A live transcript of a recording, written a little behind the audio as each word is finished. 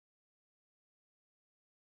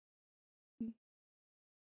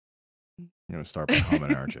You're going to start by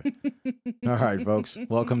humming, aren't you? All right, folks.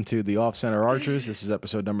 Welcome to the Off-Center Archers. This is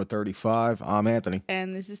episode number 35. I'm Anthony.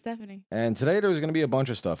 And this is Stephanie. And today there's going to be a bunch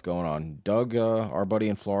of stuff going on. Doug, our buddy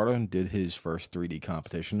in Florida, did his first 3D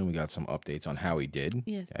competition, and we got some updates on how he did.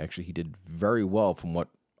 Yes. Actually, he did very well from what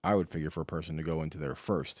I would figure for a person to go into their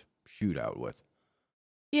first shootout with.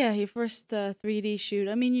 Yeah, your first 3D shoot.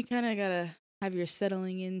 I mean, you kind of got to have your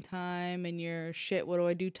settling in time and your shit, what do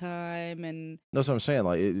I do time. And That's what I'm saying.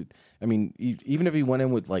 Like, even if he went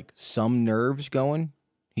in with like some nerves going,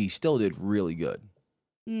 he still did really good.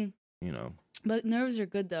 Mm. You know. But nerves are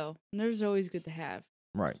good, though. Nerves are always good to have.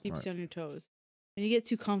 Right. Keeps you on your toes. When you get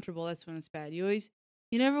too comfortable, that's when it's bad. You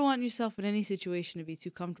never want yourself in any situation to be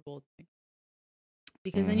too comfortable.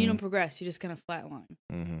 Because then you don't progress. You just kind of flatline.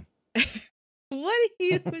 Mm-hmm. What are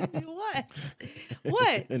you? What?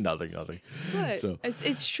 What? Nothing. What? So,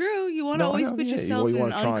 it's true. You want to always put yourself in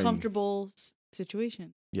an uncomfortable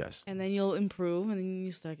situation. Yes. And then you'll improve, and then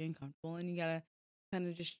you start getting comfortable, and you gotta kind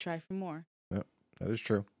of just try for more. Yep, that is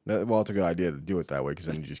true. Well, it's a good idea to do it that way because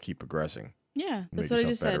then you just keep progressing. Yeah, that's Make what I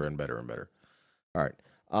yourself just better said. and better and better. All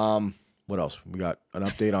right. What else? We got an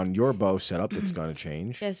update on your bow setup that's going to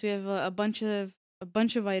change. Yes, we have a bunch of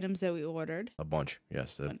items that we ordered. A bunch.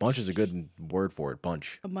 Yes, a bunch is a good word for it.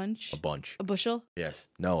 Bunch. A bunch. A bunch. A bushel. Yes.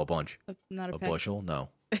 No, a bunch. Not a peck. Bushel. No,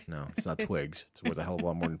 it's not twigs. It's worth a hell of a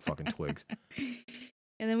lot more than fucking twigs.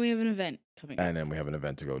 And then we have an event coming up. And then we have an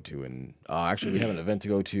event to go to actually we have an event to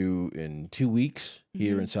go to in 2 weeks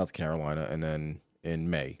here in South Carolina, and then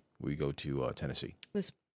in May we go to Tennessee.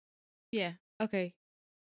 Yeah. Okay.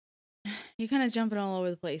 You're kind of jumping all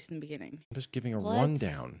over the place in the beginning. I'm just giving a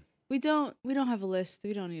rundown. We don't have a list.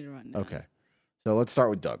 We don't need a rundown. Okay. So let's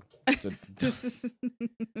start with Doug. So,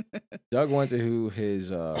 Doug went to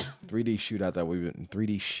his 3D shootout that we've been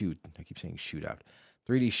 3D shoot. I keep saying shootout.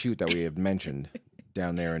 3D shoot that we have mentioned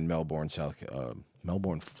down there in Melbourne,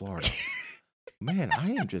 Florida. Man,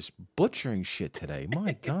 I am just butchering shit today.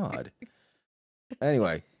 My God.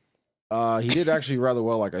 Anyway, he did actually rather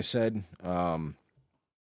well, like I said.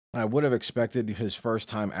 I would have expected his first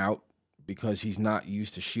time out because he's not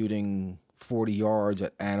used to shooting 40 yards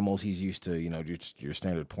at animals. He's used to, just your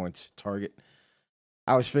standard points target.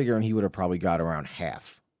 I was figuring he would have probably got around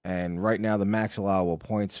half. And right now, the max allowable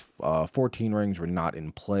points, 14 rings were not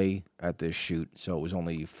in play at this shoot. So it was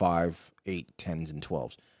only 5, 8, 10s, and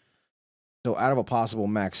 12s. So out of a possible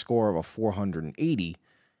max score of a 480,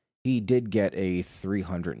 he did get a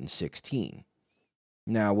 316.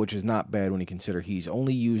 Now, which is not bad when you consider he's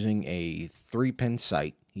only using a 3-pin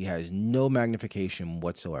sight. He has no magnification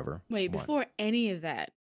whatsoever. Wait, before any of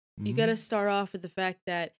that, you got to start off with the fact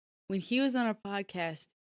that when he was on our podcast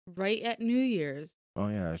right at New Year's. Oh,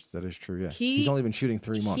 yeah, that is true. Yeah. He's only been shooting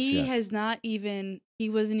 3 months. He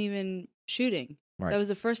wasn't even shooting. Right. That was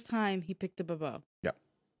the first time he picked up a bow. Yeah,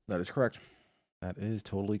 that is correct. That is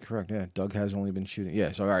totally correct. Yeah, Doug has only been shooting.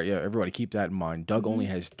 Yeah, so all right, yeah, everybody keep that in mind. Doug only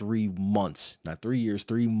has 3 months, not 3 years,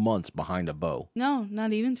 3 months behind a bow. No,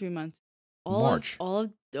 not even 3 months. March. All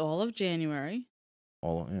of January.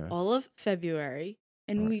 All of February,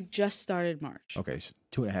 and we just started March. Okay, so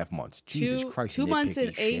 2.5 months. Jesus Christ. 2 months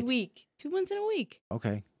and a week. 2 months and a week.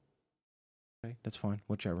 Okay, that's fine.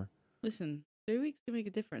 Whichever. Listen, 3 weeks can make a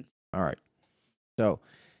difference. All right. So,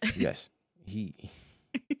 yes,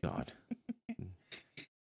 God.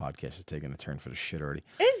 Podcast is taking a turn for the shit already.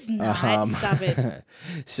 It's not. Stop it.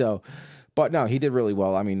 So, but no, he did really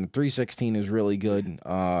well. I mean, 316 is really good.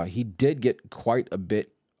 He did get quite a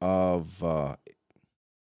bit of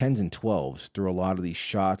 10s and 12s through a lot of these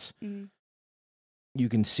shots. Mm. You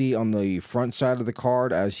can see on the front side of the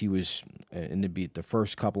card as he was in the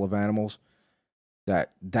first couple of animals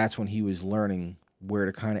that's when he was learning where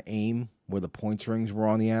to kind of aim, where the points rings were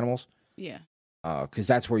on the animals. Yeah. Because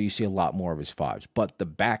that's where you see a lot more of his 5s. But the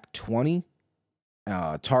back 20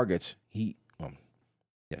 targets,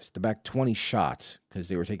 the back 20 shots, because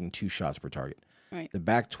they were taking 2 shots per target. Right. The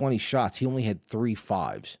back 20 shots, he only had 3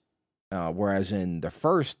 5s. Whereas in the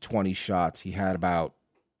first 20 shots, he had about,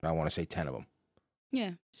 I want to say 10 of them.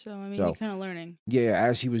 Yeah. So, you're kind of learning. Yeah,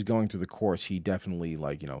 as he was going through the course, he definitely,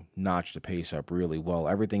 notched the pace up really well.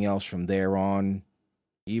 Everything else from there on,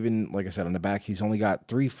 even, like I said, on the back, he's only got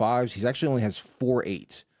 3 5s. He actually only has 4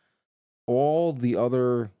 8s. All the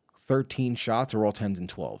other 13 shots are all 10s and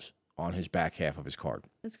 12s on his back half of his card.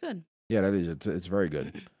 That's good. Yeah, that is. It's very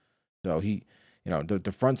good. So he,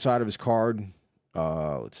 the front side of his card,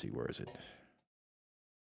 let's see, where is it?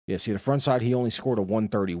 Yeah, see, the front side, he only scored a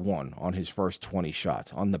 131 on his first 20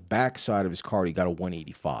 shots. On the back side of his card, he got a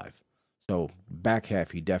 185. So back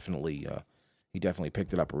half, he definitely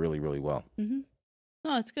picked it up really, really well. Mm-hmm.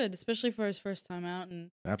 No, it's good, especially for his first time out. And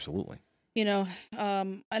absolutely. you know,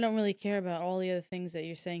 I don't really care about all the other things that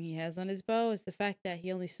you're saying he has on his bow. It's the fact that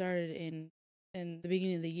he only started in the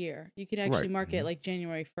beginning of the year. You could actually Right. mark it like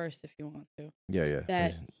January 1st if you want to. Yeah, yeah.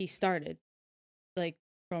 That he started, like,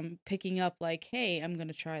 from picking up, like, hey, I'm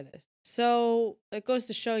gonna try this. So it goes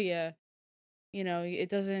to show you, it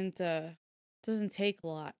doesn't take a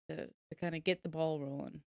lot to kind of get the ball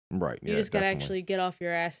rolling. Right. You Yeah, just gotta definitely. actually get off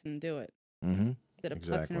your ass and do it Mm-hmm. instead of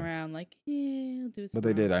putzing Exactly. around like, yeah, I'll do it But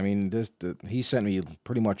they tomorrow. did. I mean, he sent me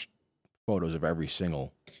pretty much photos of every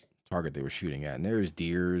single target they were shooting at, and there's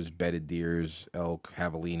deers, bedded deers, elk,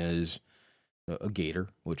 javelinas, a gator,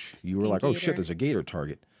 which you were Fucking like, oh shit, gator. there's a gator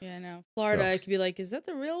target. Yeah, I know. Florida, So, I could be like, is that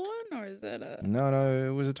the real one or is that a? no,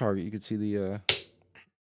 it was a target. You could see the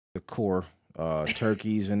core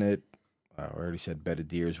turkeys in it. I already said bedded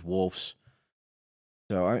deers, wolves.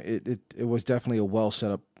 So it was definitely a well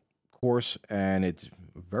set up course, and it's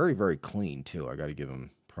very very clean too. I got to give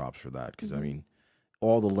him props for that because I Mhm. mean,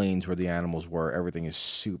 all the lanes where the animals were, everything is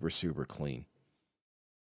super super clean.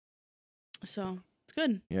 So it's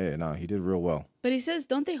good. Yeah, no, he did real well. But he says,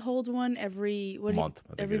 don't they hold one every Month, I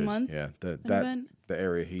think every it is. month? Yeah, An event? the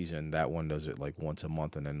area he's in, that one does it like once a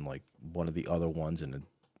month, and then like one of the other ones in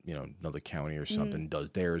another county or something does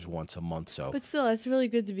theirs once a month. So But still, it's really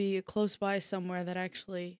good to be close by somewhere that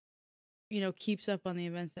actually, keeps up on the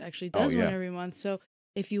events, that actually oh does one yeah, every month. So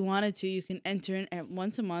if you wanted to, you can enter in at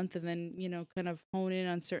once a month and then, kind of hone in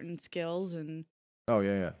on certain skills and oh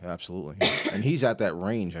yeah, absolutely. And he's at that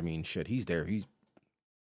range. I mean, shit, he's there. He's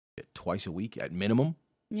twice a week at minimum.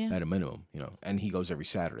 yeah. At a minimum, and he goes every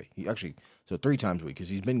Saturday. He actually, so 3 times a week because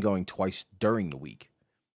he's been going twice during the week.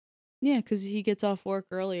 Yeah, because he gets off work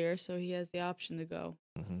earlier, so he has the option to go,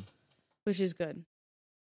 which is good.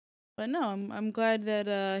 But no, I'm glad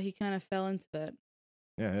that he kind of fell into that.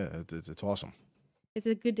 Yeah, it's awesome. It's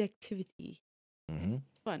a good activity. It's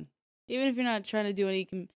fun, even if you're not trying to do any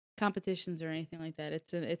competitions or anything like that.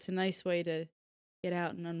 It's a nice way to get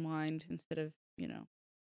out and unwind instead of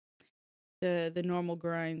the normal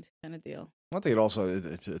grind kind of deal. I think it also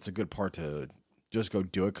it's a good part to just go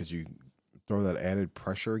do it because you throw that added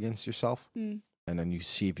pressure against yourself, and then you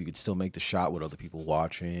see if you could still make the shot with other people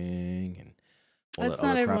watching and all That's that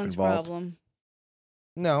not other crap everyone's involved. problem.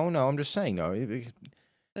 No, I'm just saying no.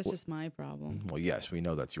 That's just my problem. Well, yes, we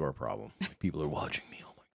know that's your problem. Like, people are watching me.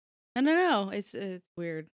 Oh my. No. It's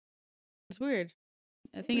weird. It's weird.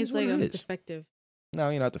 I think It it's is what like it I'm is. defective, No,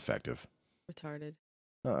 you're not defective. retarded,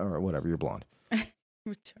 Or whatever. You're blonde.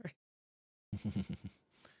 retarded.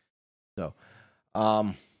 So,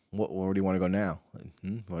 where do you want to go now?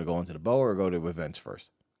 You want to go into the bow or go to events first?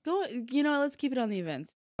 Go. Let's keep it on the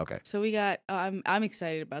events. Okay. So we got. I'm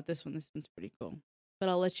excited about this one. This one's pretty cool. But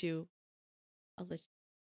I'll let you.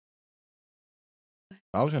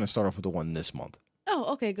 I was going to start off with the one this month.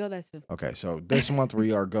 Oh, okay. Go that too. Okay, so this month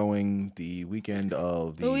we are going the weekend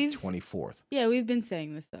of the But we've 24th. Yeah, we've been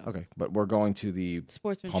saying this though. Okay, but we're going to the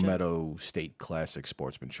Sportsman show. Palmetto State Classic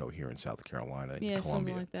Sportsman Show here in South Carolina, in Yeah,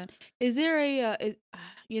 Columbia. something like that. Is there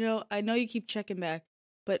I know you keep checking back,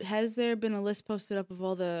 but has there been a list posted up of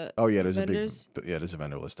all the Oh yeah, vendors? there's a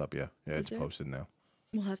vendor list up. Yeah, Is it's there? posted now.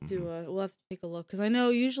 We'll have to take a look because I know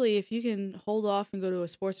usually if you can hold off and go to a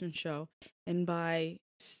sportsman show and buy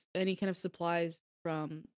any kind of supplies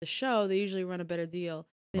from the show, they usually run a better deal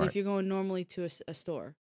than if you're going normally to a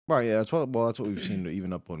store. Right, yeah, that's what we've seen.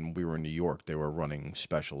 Even up when we were in New York, they were running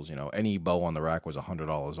specials. Any bow on the rack was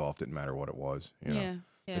 $100 off. Didn't matter what it was. Yeah.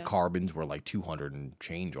 The carbons were like 200 and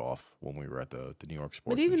change off when we were at the New York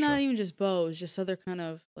Sportsman But even Show. not even just bows, just other kind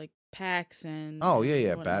of like packs and Oh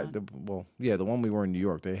yeah. whatnot. The one we were in New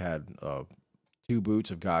York, they had 2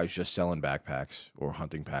 booths of guys just selling backpacks or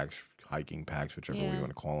hunting packs, hiking packs, whichever way you want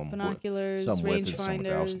to call them. Binoculars, some with and some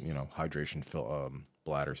without. rangefinders. Hydration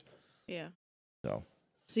bladders. Yeah.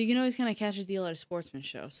 So you can always kind of catch a deal at a sportsman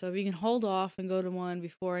show. So if you can hold off and go to one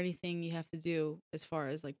before anything you have to do as far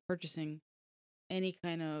as like purchasing any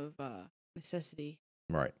kind of necessity.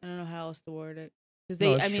 Right. I don't know how else to word it. Because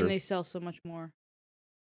they sell so much more.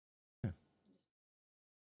 Yeah.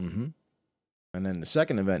 And then the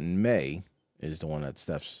second event in May is the one that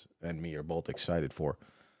Steph and me are both excited for.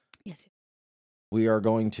 Yes. We are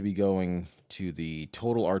going to be going to the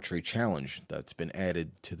Total Archery Challenge that's been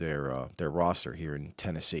added to their roster here in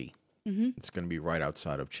Tennessee. It's going to be right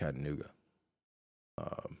outside of Chattanooga.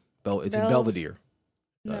 It's in Belvedere.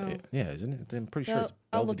 No. Yeah, isn't it? I'm pretty sure it's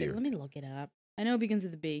Belvedere. Let me look it up. I know it begins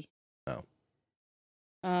with a B. Oh.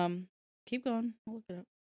 Keep going. I'll look it up.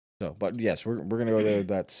 So, but yes, we're gonna go there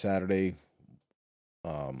that Saturday.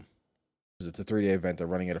 Because it's a 3-day event. They're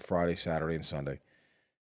running it a Friday, Saturday, and Sunday.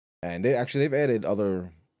 And they've added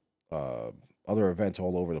other events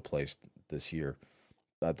all over the place this year.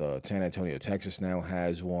 That the San Antonio, Texas now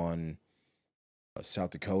has one.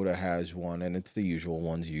 South Dakota has one, and it's the usual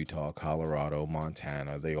ones: Utah, Colorado,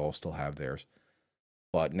 Montana. They all still have theirs.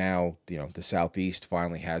 But now, the Southeast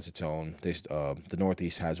finally has its own. The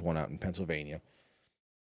Northeast has one out in Pennsylvania.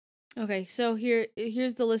 Okay, so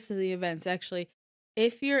here's the list of the events. Actually,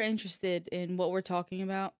 if you're interested in what we're talking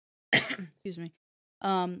about, excuse me,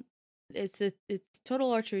 it's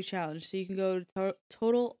Total Archery Challenge. So you can go to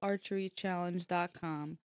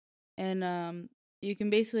totalarcherychallenge.com, and you can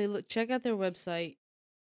basically check out their website.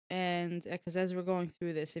 And because as we're going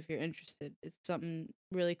through this, if you're interested, it's something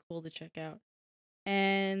really cool to check out.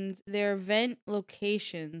 And their event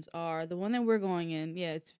locations are the one that we're going in.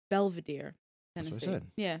 Yeah, it's Belvedere, Tennessee. That's what I said.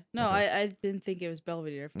 Yeah, no, Okay. I didn't think it was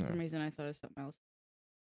Belvedere. For some reason, I thought it was something else.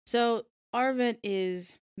 So our event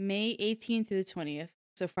is May 18th through the 20th.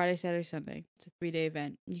 So Friday, Saturday, Sunday. It's a 3-day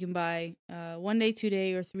event. You can buy 1 day, 2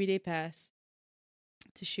 day, or 3 day pass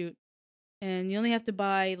to shoot, and you only have to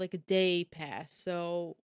buy like a day pass.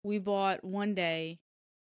 So we bought 1 day,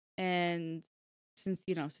 and since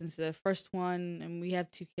the first one, and we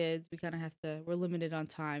have 2 kids, we kind of we're limited on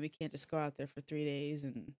time. We can't just go out there for 3 days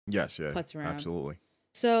and putz around. Absolutely.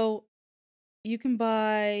 So you can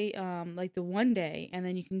buy like the 1 day, and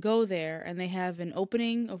then you can go there, and they have an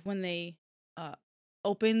opening of when they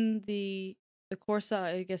open the course up.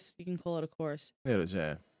 I guess you can call it a course. Yeah, it is.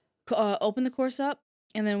 Yeah. Open the course up,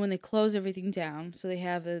 and then when they close everything down, so they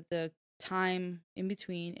have the time in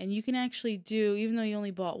between, and you can actually do, even though you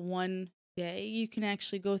only bought 1 day, you can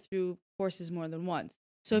actually go through courses more than once.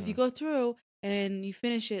 So if you go through and you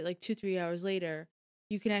finish it like 2-3 hours later,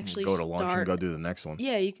 you can actually go to lunch and go do the next one.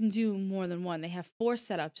 Yeah, you can do more than one. They have 4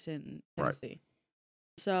 setups in Tennessee. Right.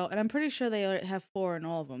 So, and I'm pretty sure they have 4 in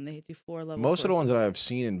all of them. They do 4 level. Most courses. Of the ones that I've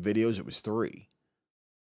seen in videos, it was 3.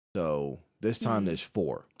 So this time there's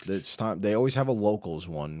 4. This time they always have a locals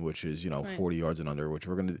one, which is 40 yards and under. Which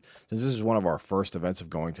we're gonna, since this is one of our first events of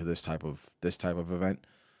going to this type of event,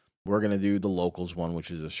 we're gonna do the locals one,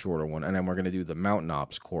 which is a shorter one, and then we're gonna do the mountain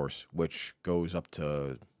ops course, which goes up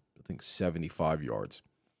to I think 75 yards.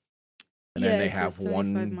 And then they have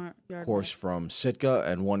one course from Sitka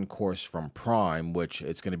and one course from Prime, which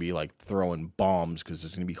it's going to be like throwing bombs because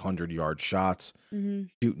it's going to be 100-yard shots,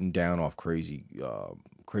 shooting down off crazy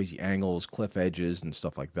angles, cliff edges, and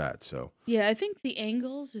stuff like that. So yeah, I think the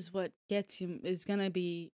angles is what gets you, is going to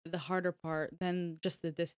be the harder part than just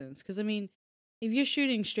the distance. Because I mean, if you're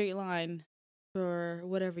shooting straight line for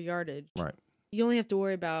whatever yardage, right, you only have to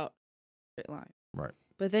worry about straight line. Right.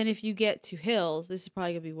 But then if you get to hills, this is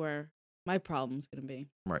probably going to be where my problem's going to be.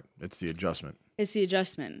 Right. It's the adjustment.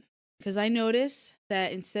 Because I notice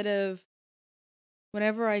that instead of,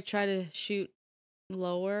 whenever I try to shoot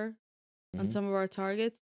lower on some of our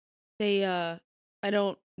targets, I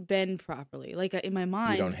don't bend properly. Like in my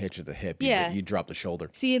mind. You don't hitch at the hip. Yeah. You drop the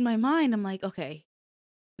shoulder. See, in my mind, I'm like, okay,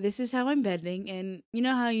 this is how I'm bending. And you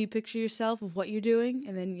know how you picture yourself of what you're doing,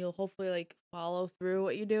 and then you'll hopefully like follow through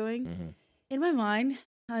what you're doing. Mm-hmm. In my mind,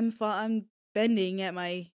 I'm bending at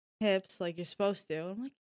my hips like you're supposed to. I'm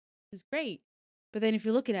like, this is great. But then if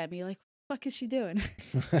you're looking at me like, what the fuck is she doing?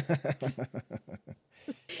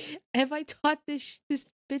 Have I taught this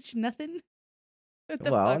bitch nothing?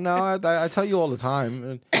 Well, no, I tell you all the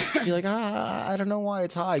time. You're like, I don't know why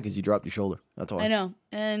it's high, because you dropped your shoulder. That's why. I know.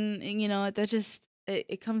 And that just,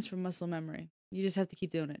 it comes from muscle memory. You just have to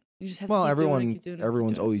keep doing it. You just have to keep doing it.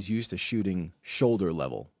 Everyone's always used to shooting shoulder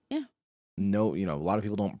level. Yeah. No, a lot of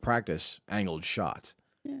people don't practice angled shots.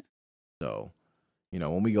 Yeah. So,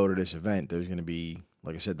 when we go to this event, there's going to be,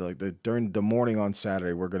 like I said, during the morning on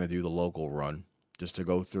Saturday, we're going to do the local run just to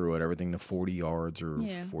go through it, everything to 40 yards or 45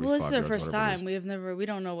 yards. Well, this is our first time. We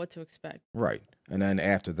don't know what to expect. Right. And then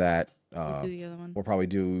after that, we'll do the other one. We'll probably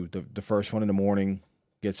do the first one in the morning,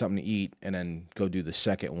 get something to eat, and then go do the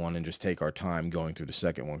second one and just take our time going through the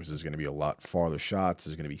second one, because there's going to be a lot farther shots.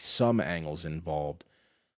 There's going to be some angles involved.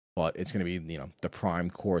 But it's going to be, the Prime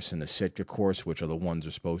course and the Sitka course, which are the ones that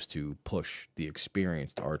are supposed to push the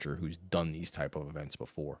experienced archer who's done these type of events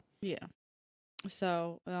before. Yeah.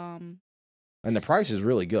 So, and the price is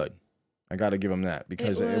really good. I got to give them that,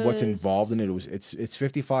 because what's involved in it's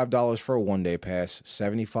 $55 for a 1-day pass,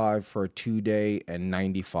 $75 for a 2-day, and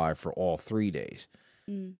 $95 for all 3 days.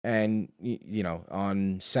 Mm. And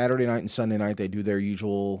on Saturday night and Sunday night they do their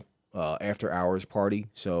usual after hours party.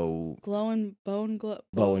 So bow and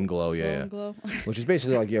glow, yeah. Which is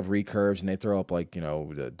basically like you have recurves and they throw up like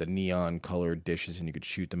the neon colored dishes and you could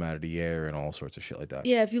shoot them out of the air and all sorts of shit like that.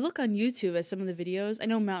 Yeah, if you look on YouTube at some of the videos, I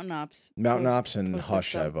know Mountain Ops and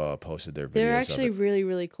Hush have posted their videos. They're actually really,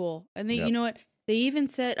 really cool. And they, you know what, They even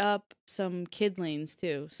set up some kid lanes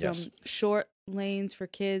too. Some Yes. short lanes for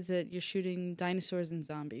kids that you're shooting dinosaurs and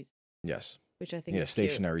zombies. Yes. Which I think is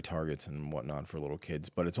stationary targets and whatnot for little kids.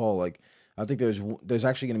 But it's all like, I think there's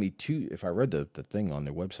actually going to be two, if I read the thing on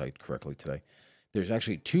their website correctly today, there's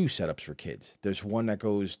actually two setups for kids. There's one that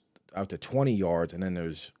goes out to 20 yards, and then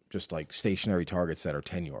there's just like stationary targets that are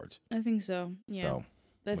 10 yards. I think so. Yeah.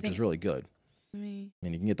 So, which is really good. And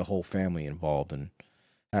you can get the whole family involved and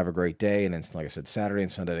have a great day. And then, like I said, Saturday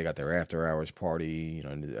and Sunday, they got their after hours party,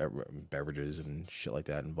 beverages and shit like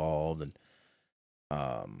that involved. And,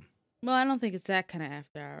 well, I don't think it's that kind of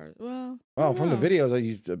after hours. Well, from the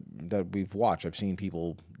videos that we've watched, I've seen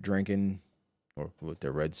people drinking or with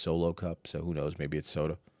their red Solo cup. So who knows? Maybe it's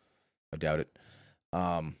soda. I doubt it.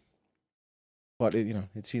 But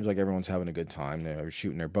it seems like everyone's having a good time. They're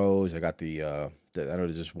shooting their bows. I got I know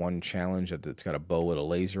there's this one challenge that's got a bow with a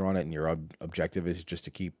laser on it, and your objective is just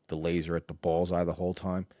to keep the laser at the bullseye the whole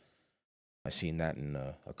time. I've seen that in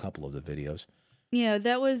a couple of the videos. Yeah,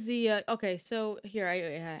 that was the okay. So here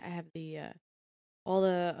I have the all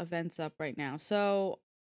the events up right now. So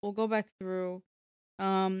we'll go back through.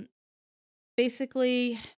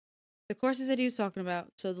 Basically, the courses that he was talking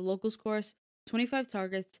about. So the locals course, 25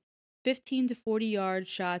 targets, 15 to 40 yard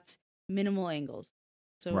shots, minimal angles.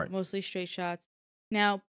 So mostly straight shots.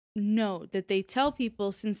 Now, note that they tell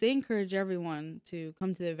people, since they encourage everyone to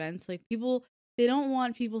come to the events, like they don't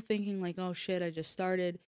want people thinking like, oh shit, I just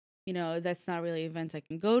started. That's not really events I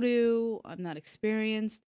can go to. I'm not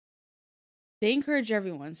experienced. They encourage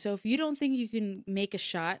everyone. So if you don't think you can make a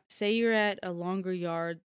shot, say you're at a longer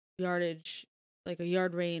yardage, like a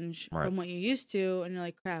yard range from what you're used to, and you're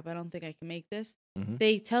like, crap, I don't think I can make this. Mm-hmm.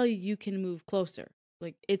 They tell you can move closer.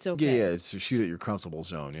 Like, it's okay. Yeah, it's to shoot at your comfortable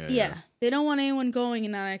zone. Yeah. They don't want anyone going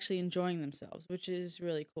and not actually enjoying themselves, which is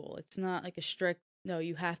really cool. It's not like a strict, no,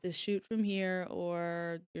 you have to shoot from here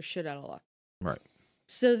or you're shit out of luck. Right.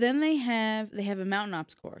 So then they have a mountain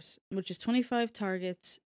ops course, which is 25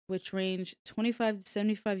 targets, which range 25 to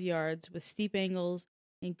 75 yards with steep angles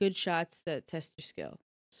and good shots that test your skill.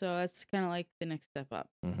 So that's kind of like the next step up.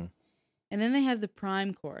 Mm-hmm. And then they have the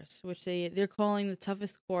prime course, which they're calling the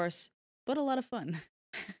toughest course, but a lot of fun.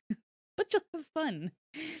 But you'll have fun.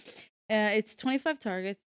 It's 25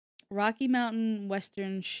 targets, Rocky Mountain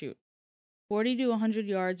Western shoot, 40 to 100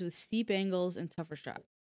 yards with steep angles and tougher shots.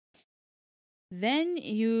 Then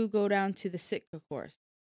you go down to the Sitka course.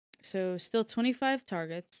 So still 25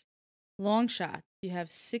 targets, long shot. You have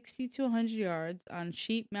 60 to 100 yards on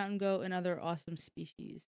sheep, mountain goat, and other awesome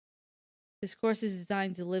species. This course is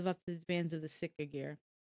designed to live up to the demands of the Sitka gear.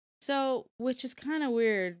 So, which is kind of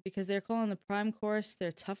weird because they're calling the prime course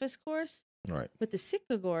their toughest course. Right. But the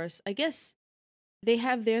Sitka course, I guess they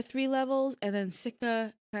have their 3 levels, and then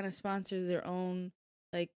Sitka kind of sponsors their own,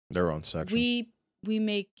 like, their own section. We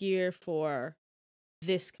make gear for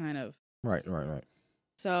this kind of. Right.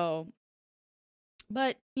 So,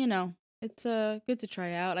 but, it's good to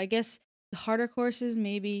try out. I guess the harder courses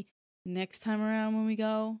maybe next time around when we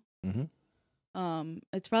go. Mm-hmm.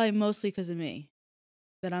 It's probably mostly because of me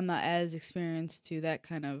that I'm not as experienced to that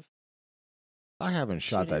kind of. I haven't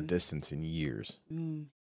shot that distance in years. Mm.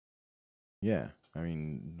 Yeah, I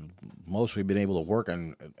mean, most we've been able to work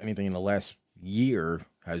on anything in the last year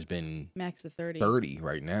has been max of 30. 30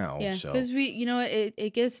 right now. Yeah, because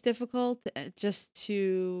it gets difficult just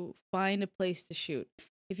to find a place to shoot.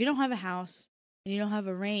 If you don't have a house and you don't have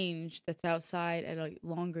a range that's outside at a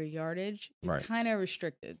longer yardage, you're kind of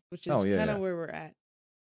restricted, which is kind of where we're at.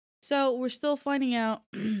 So we're still finding out,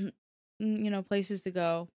 places to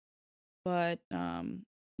go, but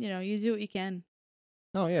you do what you can.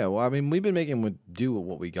 Oh yeah, well, I mean, we've been making do with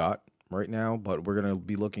what we got right now, but we're gonna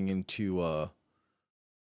be looking into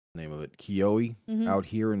name of it, Keoe, out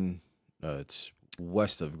here in it's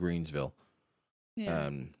west of Greensville.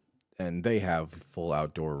 Yeah. And they have full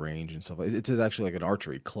outdoor range and stuff. It's actually like an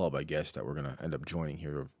archery club, I guess, that we're gonna end up joining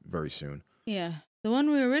here very soon. Yeah, the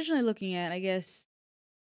one we were originally looking at, I guess.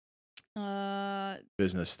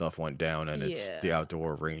 Business stuff went down, and it's the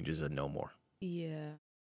outdoor ranges and no more. Yeah,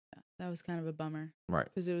 that was kind of a bummer, right?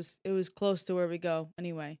 Because it was close to where we go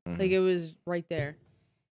anyway. Like it was right there.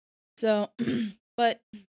 So, but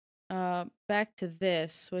back to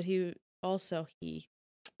this. What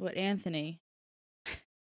Anthony.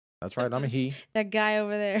 That's right. I'm a he. That guy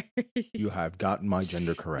over there. You have gotten my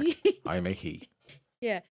gender correct. I am a he.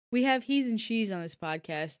 Yeah, we have he's and she's on this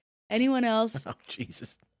podcast. Anyone else? Oh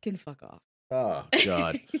Jesus. Can fuck off. Oh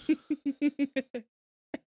God.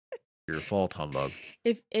 Your fault, humbug.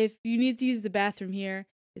 If you need to use the bathroom here,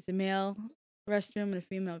 it's a male restroom and a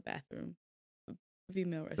female bathroom. A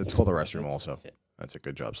female restroom. It's called a restroom also. That's a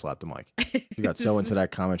good job. Slap the mic. She got so into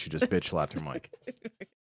that comment, she just bitch slapped her mic.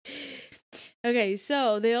 Okay,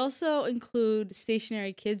 so they also include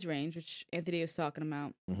stationary kids range, which Anthony was talking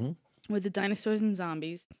about, with the dinosaurs and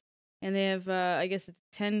zombies. And they have, I guess it's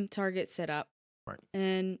 10 targets set up. Right.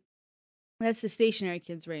 And that's the stationary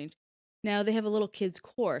kids range. Now they have a little kids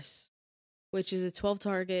course, which is a 12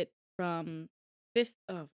 target from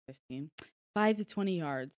 15, 5 to 20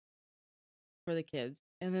 yards for the kids.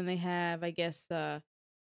 And then they have, I guess,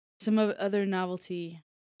 some other novelty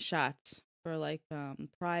shots for like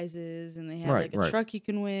prizes, and they have like a truck you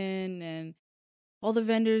can win, and all the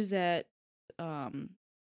vendors that the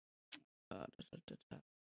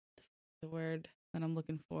word that I'm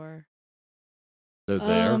looking for. They're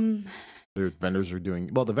there. The vendors are doing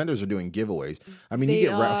giveaways. I mean, you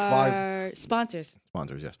get 5 sponsors.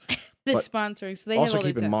 Sponsors, yes. The sponsoring. So they also have all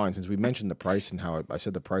keep in mind, since we mentioned the price and how I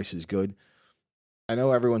said the price is good. I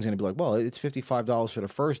know everyone's going to be like, well, it's $55 for the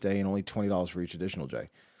first day and only $20 for each additional day.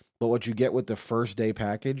 But what you get with the first day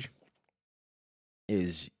package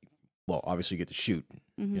is, well, obviously you get to shoot.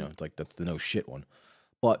 You know, it's like that's the no shit one.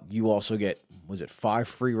 But you also get, 5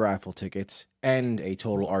 free raffle tickets and a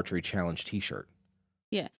Total Archery Challenge T-shirt.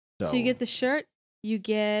 Yeah. So you get the shirt. You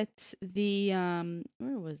get the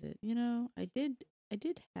where was it? You know, I did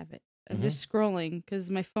have it. I'm just scrolling because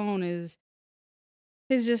my phone is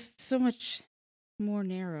just so much more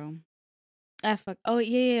narrow. Fuck. Oh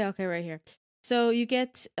yeah. Okay, right here. So you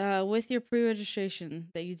get with your pre-registration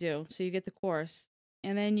that you do. So you get the course,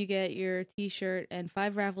 and then you get your T-shirt and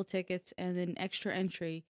 5 raffle tickets, and then extra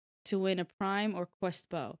entry to win a Prime or Quest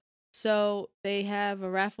bow. So they have a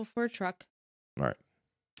raffle for a truck, right?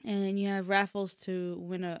 And you have raffles to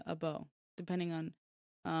win a bow, depending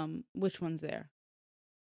on which one's there.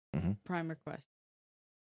 Prime or Quest.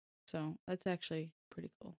 So that's actually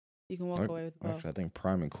pretty cool. You can walk away with a bow. Actually, I think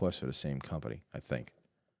Prime and Quest are the same company. I think.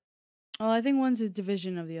 Oh, I think one's a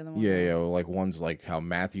division of the other one. Yeah. Like one's like how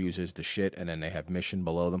Matthews is the shit, and then they have Mission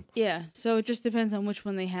below them. Yeah, so it just depends on which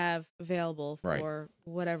one they have available for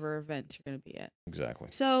whatever event you're going to be at. Exactly.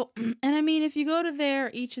 So, and I mean, if you go to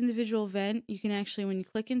each individual event, you can actually, when you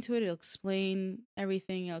click into it, it'll explain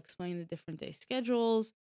everything. It'll explain the different day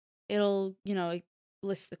schedules. It'll,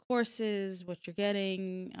 list the courses, what you're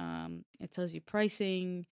getting. It tells you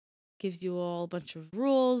pricing, gives you all a bunch of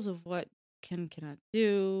rules of what cannot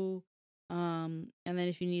do. And then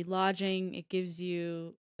if you need lodging, it gives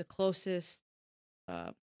you the closest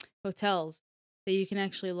hotels that you can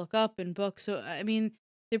actually look up and book. So I mean,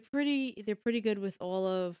 they're pretty good with all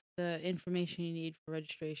of the information you need for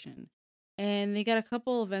registration. And they got a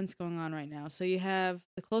couple events going on right now. So you have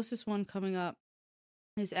the closest one coming up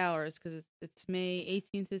is ours, because it's May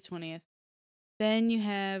 18th to 20th. Then you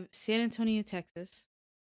have San Antonio, Texas.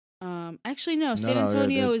 Actually, no. San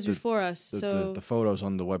Antonio is before us. So the photos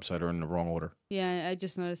on the website are in the wrong order. Yeah, I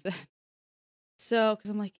just noticed that. So, because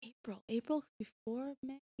I'm like, April before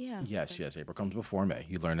May? Yeah. Yes, April comes before May.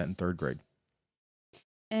 You learned that in 3rd grade.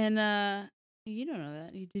 And you don't know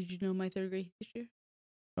that. Did you know my 3rd grade teacher?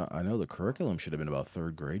 I know the curriculum should have been about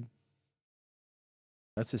 3rd grade.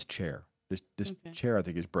 That's this chair. This chair, I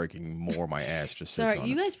think, is breaking more my ass. Just sorry,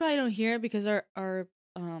 you guys probably don't hear it because our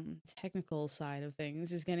technical side of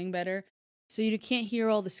things is getting better, so you can't hear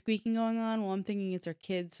all the squeaking going on. Well, I'm thinking it's our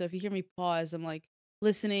kids, so if you hear me pause, I'm like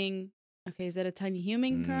listening. Okay, is that a tiny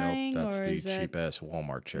human crying? Nope, that's the cheap ass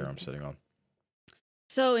Walmart chair I'm sitting on.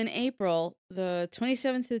 So in April, the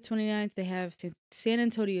 27th to the 29th, they have San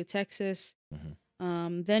Antonio, Texas.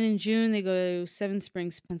 Then in June, they go to Seven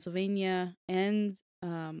Springs, Pennsylvania, and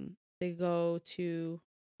they go to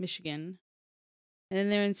Michigan. And then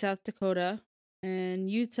they're in South Dakota and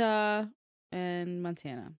Utah and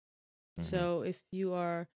Montana. So if you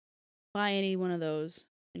are by any one of those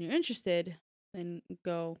and you're interested, then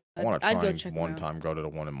go. I want to try and one time go to the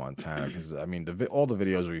one in Montana, because I mean, all the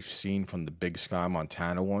videos we've seen from the Big Sky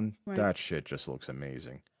Montana one, that shit just looks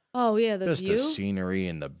amazing. Oh yeah, the just view? The scenery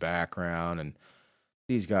and the background, and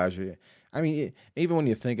these guys. I mean, even when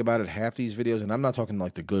you think about it, half these videos, and I'm not talking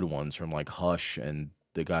like the good ones from like Hush and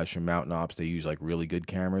the guys from Mountain Ops, they use like really good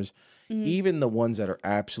cameras. Even the ones that are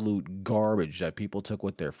absolute garbage that people took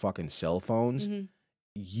with their fucking cell phones.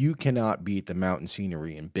 You cannot beat the mountain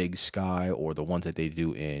scenery in Big Sky or the ones that they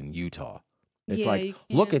do in Utah. It's like,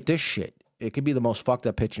 look at this shit. It could be the most fucked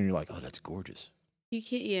up picture, and you're like, oh, that's gorgeous. You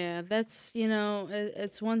can't. Yeah, that's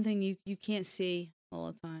it's one thing you can't see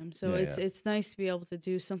all the time. So it's nice to be able to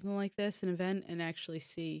do something like this, an event, and actually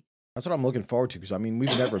see. That's what I'm looking forward to, because I mean,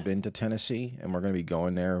 we've never been to Tennessee, and we're going to be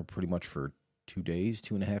going there pretty much for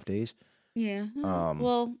 2.5 days. Yeah.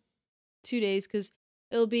 Well, 2 days, because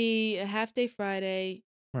it'll be a half day Friday,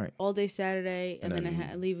 Right. all day Saturday, and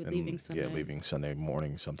then leaving Sunday. Yeah, leaving Sunday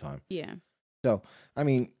morning sometime. Yeah. So, I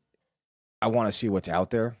mean, I want to see what's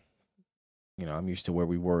out there. You know, I'm used to where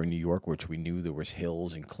we were in New York, which we knew there was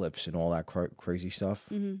hills and cliffs and all that crazy stuff.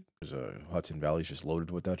 Because Hudson Valley's just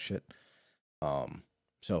loaded with that shit.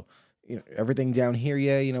 So, you know, everything down here,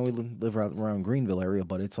 yeah, you know, we live around Greenville area,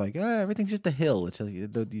 but it's like, everything's just a hill. It's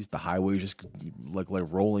the highways just like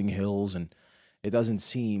rolling hills, and it doesn't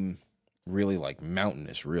seem really like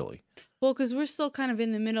mountainous, really. Well, because we're still kind of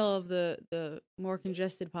in the middle of the more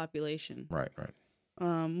congested population. Right.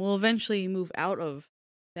 We'll eventually move out of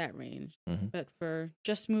that range, but for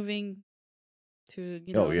just moving to,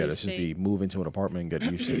 you know, this is the move into an apartment and get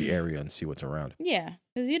used to the area and see what's around. Yeah,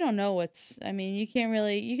 because you don't know I mean, you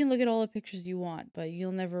can look at all the pictures you want, but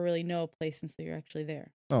you'll never really know a place until you're actually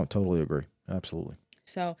there. Oh, totally agree. Absolutely.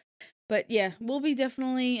 So, but yeah, we'll be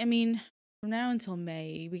definitely, I mean, from now until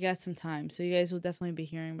May, we got some time, so you guys will definitely be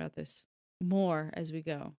hearing about this more as we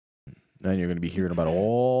go. And you're going to be hearing about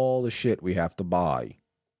all the shit we have to buy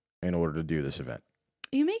in order to do this event.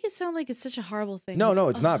 You make it sound like it's such a horrible thing. No,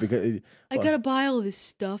 it's not, because I gotta buy all this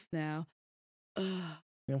stuff now. Yeah,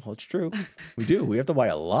 well, it's true. We do. We have to buy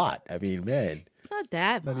a lot. I mean, man, it's not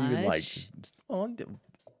that much. Not even like,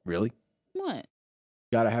 really? What?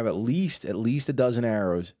 Got to have at least a dozen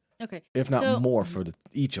arrows. Okay, if not more for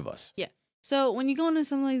each of us. Yeah. So when you go into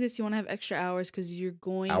something like this, you want to have extra hours because you're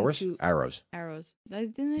going to arrows.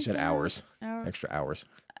 Didn't I You said hours. Hours. Extra hours.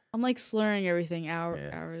 I'm like slurring everything.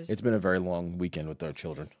 Hours. It's been a very long weekend with our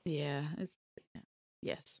children. Yeah.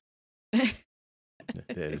 Yes.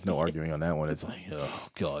 There's no arguing on that one. It's like, oh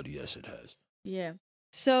God, yes, it has. Yeah.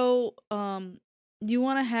 So, you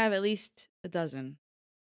want to have at least a dozen.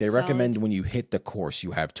 They recommend when you hit the course,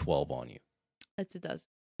 you have 12 on you. That's a dozen.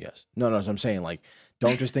 Yes. No. So I'm saying, like,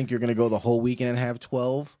 don't just think you're going to go the whole weekend and have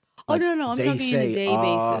 12. Like, no. I'm talking on a day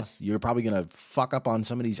basis. You're probably going to fuck up on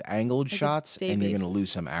some of these angled shots, and you're going to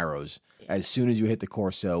lose some arrows as soon as you hit the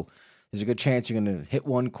course. So there's a good chance you're going to hit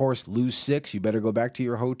one course, lose 6. You better go back to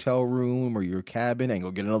your hotel room or your cabin and go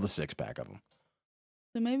get another 6-pack of them.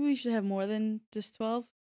 So maybe we should have more than just 12?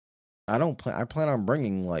 I plan on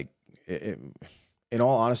bringing, like, in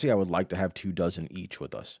all honesty, I would like to have 2 dozen each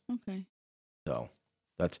with us. Okay. So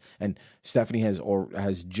and Stephanie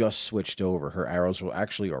has just switched over. Her arrows will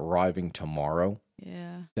actually arriving tomorrow.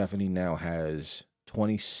 Yeah. Stephanie now has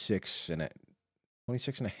 26 and a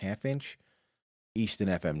half inch Easton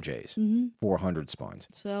FMJs, 400 spawns.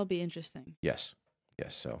 So that'll be interesting. Yes.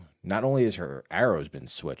 So not only has her arrows been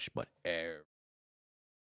switched, but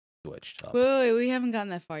switched up. Wait, we haven't gotten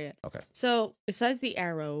that far yet. Okay. So besides the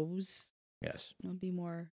arrows, yes, it'll be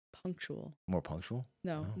more punctual. More punctual?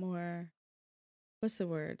 No, more. What's the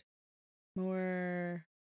word? More.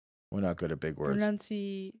 We're not good at big words. No.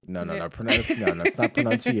 No, that's not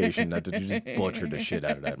pronunciation. That you just butchered the shit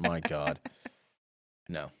out of that. My God.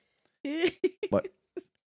 No. But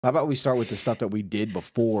how about we start with the stuff that we did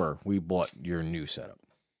before we bought your new setup?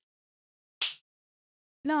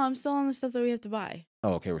 No, I'm still on the stuff that we have to buy.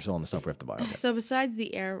 Oh, okay. We're still on the stuff we have to buy. Okay. So besides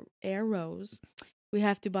the arrows, we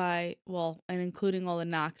have to buy, and including all the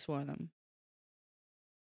knocks for them.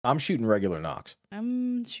 I'm shooting regular knocks.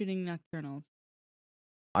 I'm shooting nocturnals.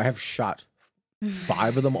 I have shot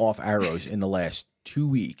 5 of them off arrows in the last 2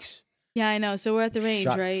 weeks. Yeah, I know. So we're at the range,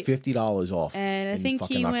 right? $50 off. And I think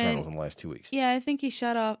he nocturnals in the last 2 weeks. Yeah, I think he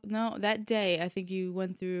shot off. No, that day I think you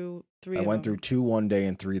went through 3. I went through 2 one day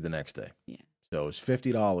and 3 the next day. Yeah. So it's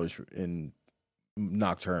 $50 in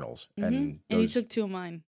nocturnals, and you took 2 of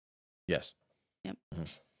mine. Yes. Yep.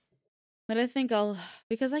 But I think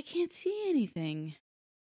because I can't see anything.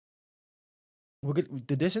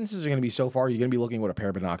 The distances are going to be so far, you're going to be looking with a pair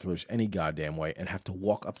of binoculars any goddamn way and have to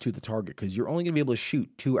walk up to the target because you're only going to be able to shoot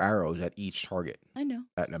 2 arrows at each target. I know.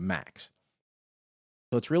 At a max.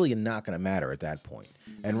 So it's really not going to matter at that point.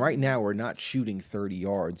 And right now, we're not shooting 30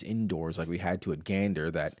 yards indoors like we had to at Gander.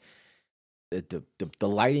 That the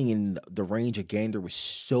lighting in the range at Gander was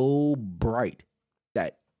so bright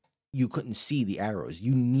that you couldn't see the arrows.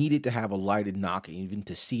 You needed to have a lighted nock even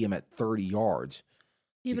to see them at 30 yards.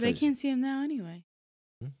 Yeah, but I can't see him now anyway.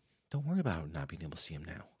 Don't worry about not being able to see him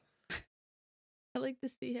now. I like to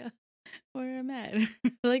see where I'm at.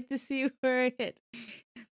 I like to see where I hit.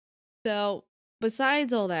 So,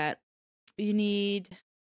 besides all that, you need a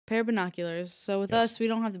pair of binoculars. So with us, we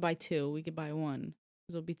don't have to buy 2. We could buy 1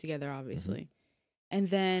 because we'll be together, obviously. And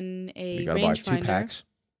then a rangefinder. Buy 2 packs.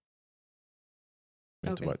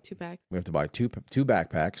 Okay, 2 packs. We have to buy two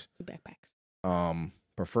backpacks. 2 backpacks.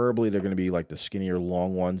 Preferably, they're going to be like the skinnier,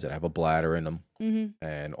 long ones that have a bladder in them.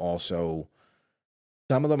 And also,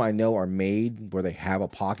 some of them I know are made where they have a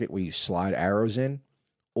pocket where you slide arrows in.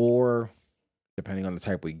 or depending on the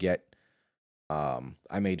type we get,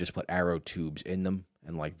 I may just put arrow tubes in them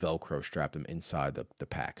and like Velcro strap them inside the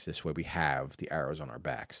packs. This way we have the arrows on our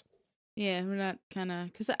backs. Yeah, we're not kind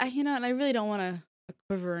of because I really don't want a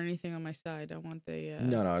quiver or anything on my side. I want the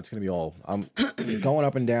No, it's gonna be all going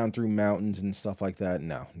up and down through mountains and stuff like that.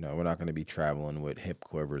 No, we're not gonna be traveling with hip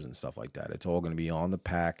quivers and stuff like that. It's all gonna be on the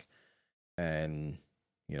pack, and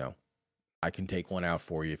I can take one out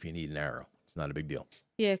for you if you need an arrow. It's not a big deal.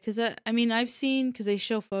 Yeah, because I mean, I've seen, because they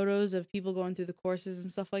show photos of people going through the courses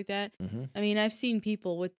and stuff like that. Mm-hmm. I mean, I've seen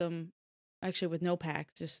people with them, actually with no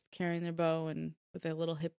packs, just carrying their bow and with their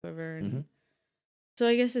little hip quiver. And so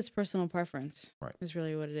I guess it's personal preference. Right. Is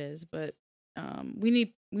really what it is. But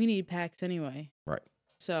we need packs anyway. Right.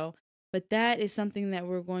 So, but that is something that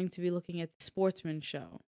we're going to be looking at the Sportsman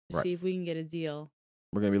show to see if we can get a deal.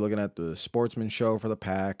 We're going to be looking at the Sportsman show for the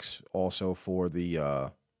packs, also for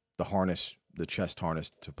the harness, the chest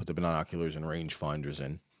harness to put the binoculars and range finders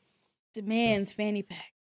in. It's a man's fanny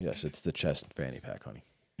pack. Yes, it's the chest fanny pack, honey.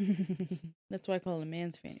 That's why I call it a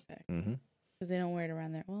man's fanny pack. Because they don't wear it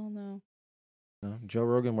around there. Well, no. No, Joe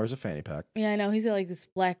Rogan wears a fanny pack. Yeah, I know. He's got like this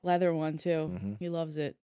black leather one too. He loves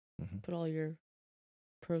it. Put all your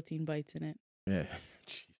protein bites in it.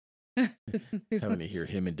 Yeah. Having to hear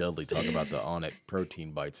him and Dudley talk about the On It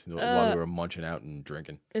protein bites while they were munching out and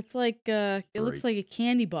drinking. It's like it looks like a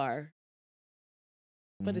candy bar,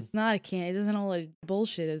 but it's not a candy. It doesn't all like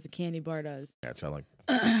bullshit as a candy bar does. Yeah, it's like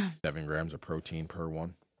 7 grams of protein per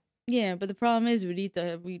one. Yeah, but the problem is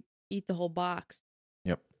we eat the whole box.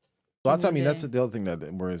 Yep. So that's that's the other thing that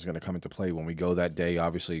is going to come into play when we go that day.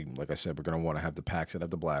 Obviously, like I said, we're going to want to have the packs that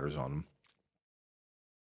have the bladders on them.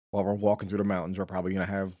 While we're walking through the mountains, we're probably going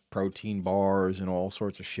to have protein bars and all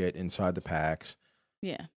sorts of shit inside the packs.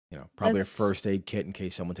 Yeah. Probably a first aid kit in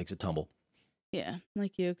case someone takes a tumble. Yeah,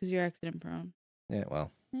 like you, because you're accident prone. Yeah,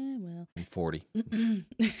 well. I'm 40.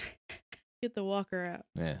 Get the walker out.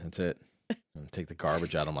 Yeah, that's it. And take the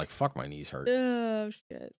garbage out. I'm like, fuck, my knees hurt. Oh,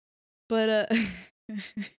 shit. But,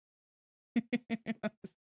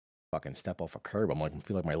 fucking step off a curb. I'm like, I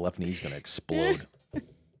feel like my left knee's going to explode. Put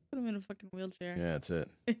him in a fucking wheelchair. Yeah, that's it.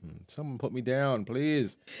 Someone put me down,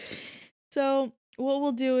 please. So what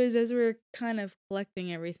we'll do is, as we're kind of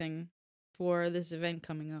collecting everything for this event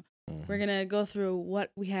coming up, we're going to go through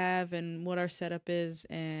what we have and what our setup is,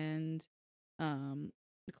 and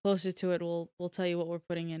closer to it, we'll tell you what we're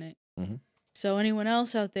putting in it. So anyone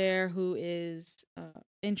else out there who is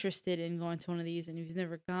interested in going to one of these and you've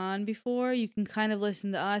never gone before, you can kind of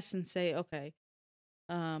listen to us and say, okay,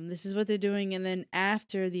 this is what they're doing, and then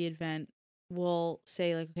after the event, we'll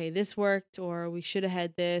say like, okay, this worked, or we should have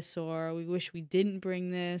had this, or we wish we didn't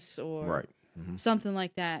bring this, or something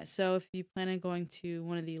like that. So if you plan on going to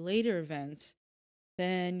one of the later events,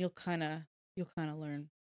 then you'll kind of learn.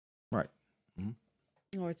 Right.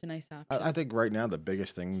 Or it's a nice option. I think right now the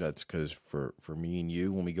biggest thing that's because for me and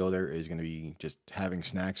you when we go there is going to be just having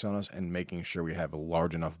snacks on us and making sure we have a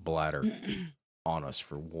large enough bladder on us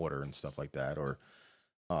for water and stuff like that, or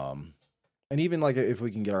and even like if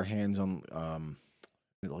we can get our hands on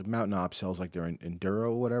like Mountain Op sells like their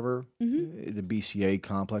Enduro whatever, the BCA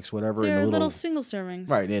complex whatever, they're and the little single servings,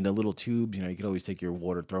 right? And the little tubes, you could always take your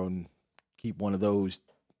water, throw and keep one of those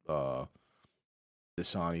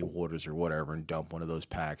Dasani waters or whatever, and dump one of those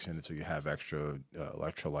packs in it so you have extra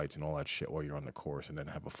electrolytes and all that shit while you're on the course, and then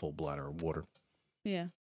have a full bladder of water. Yeah.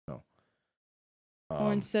 So,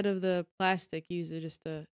 or instead of the plastic, use just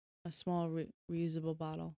a small reusable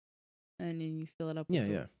bottle, and then you fill it up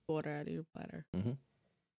with water out of your bladder.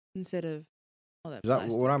 Instead of all that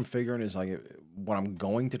plastic. What I'm figuring is like what I'm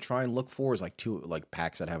going to try and look for is like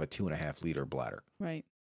packs that have a 2.5 liter bladder. Right.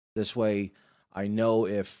 This way, I know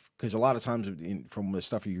because a lot of times from the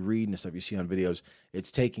stuff you read and the stuff you see on videos,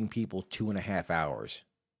 it's taking people 2.5 hours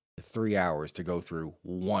to 3 hours to go through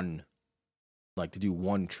to do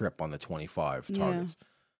one trip on the 25 targets.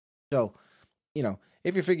 So,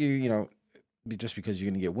 if you figure, just because you're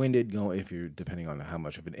going to get winded, if you're depending on how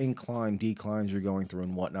much of an declines you're going through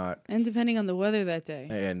and whatnot, and depending on the weather that day,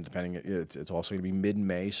 and it's also going to be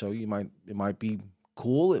mid-May, so it might be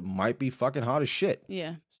cool, it might be fucking hot as shit.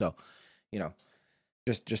 Yeah. So,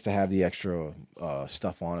 just to have the extra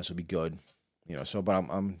stuff on us would be good. So, but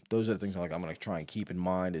I'm those are the things I'm going to try and keep in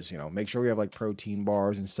mind is, make sure we have like protein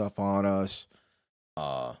bars and stuff on us.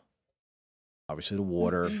 Obviously the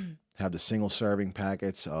water, have the single serving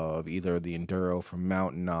packets of either the Enduro from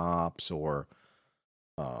Mountain Ops or,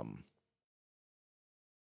 fuck,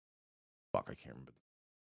 I can't remember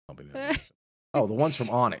the company. Oh, the ones from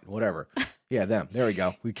On It, whatever. Yeah, them. There we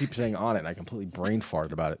go. We keep saying On It, and I completely brain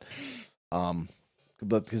farted about it.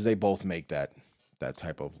 But because they both make that that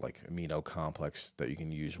type of like amino complex that you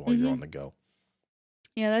can use while you're on the go.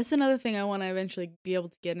 Yeah, that's another thing I want to eventually be able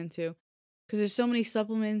to get into, because there's so many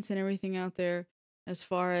supplements and everything out there as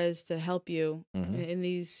far as to help you in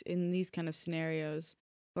these kind of scenarios,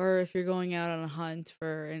 or if you're going out on a hunt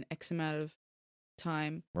for an X amount of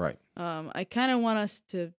time. Right. I kind of want us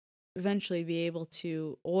to eventually be able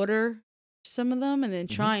to order some of them and then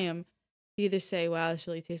try them. Either say, "Wow, this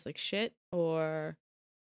really tastes like shit," or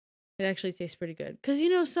it actually tastes pretty good. Because, you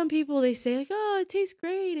know, some people, they say, like, "Oh, it tastes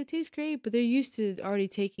great," but they're used to already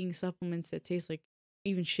taking supplements that taste like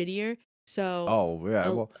even shittier. So,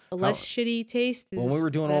 a less shitty taste is when we were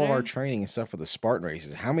doing better. all of our training and stuff for the Spartan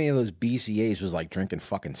races, how many of those BCAs was like drinking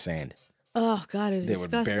fucking sand? Oh, God, it was They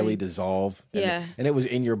disgusting. would barely dissolve. Yeah. And it was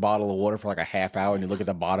in your bottle of water for like a half hour, and you look at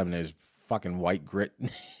the bottom, and there's fucking white grit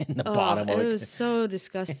in the bottom of it. It was so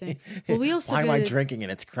disgusting. Well, we also why am I drinking and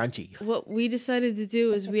it's crunchy? What we decided to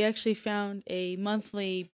do is we actually found a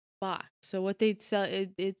monthly box. So what they'd sell,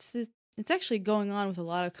 it's actually going on with a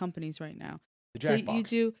lot of companies right now. The Jack box. You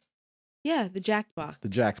do, yeah, the Jacked box. The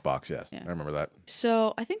Jacked box, yes. Yeah. I remember that.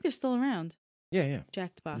 So I think they're still around. Yeah.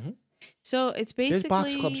 Jacked box. So it's basically... There's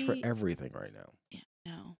box clubs for everything right now. Yeah,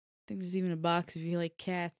 no. I think there's even a box if you like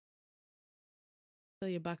cats. Sell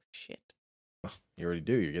you a box of shit. You already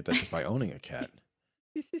do. You get that just by owning a cat.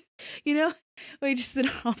 You know, wait, just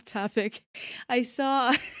an off topic. I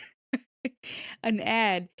saw an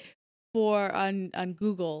ad for on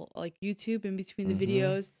Google, like YouTube, in between the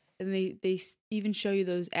videos, and they even show you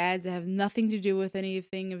those ads that have nothing to do with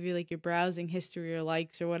anything of your browsing history or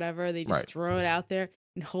likes or whatever. They just throw it out there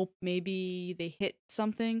and hope maybe they hit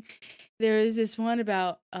something. There is this one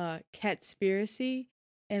about Catspiracy,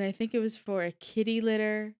 and I think it was for a kitty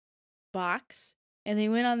litter box. And they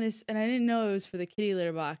went on this, and I didn't know it was for the kitty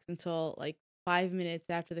litter box until like 5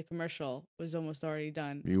 minutes after the commercial was almost already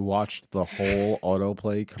done. You watched the whole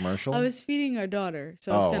autoplay commercial? I was feeding our daughter,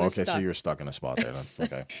 so I was kind of stuck. So you're stuck in a spot there. Then.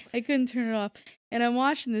 Okay. I couldn't turn it off. And I'm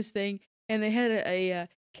watching this thing, and they had a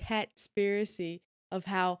catspiracy of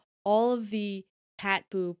how all of the cat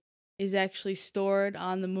poop is actually stored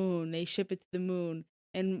on the moon. They ship it to the moon,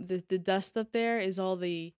 and the dust up there is all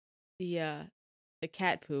the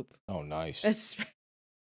cat poop. Oh, nice. That's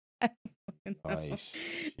nice.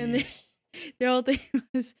 And their whole thing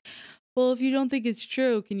was, well, if you don't think it's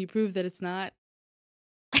true, can you prove that it's not?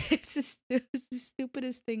 It was the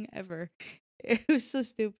stupidest thing ever. It was so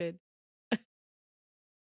stupid.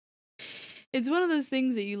 It's one of those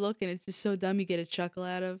things that you look and it's just so dumb you get a chuckle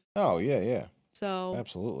out of. Oh, yeah. So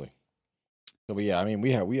absolutely. So, but yeah, I mean,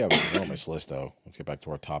 we have an enormous list, though. Let's get back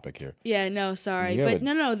to our topic here. Yeah, no, sorry. But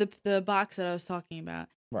no, the box that I was talking about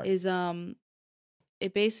is,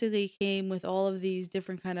 it basically came with all of these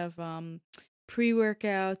different kind of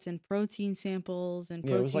pre-workouts and protein samples and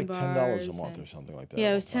protein it was like bars $10 a month or something like that.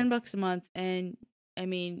 Yeah, it was $10 a month, and I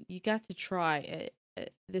mean, you got to try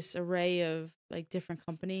this array of like different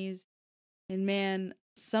companies, and man,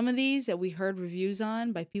 some of these that we heard reviews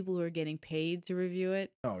on by people who are getting paid to review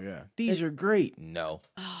it. Oh yeah, these are great. No.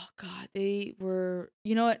 Oh God, they were.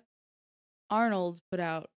 You know what? Arnold put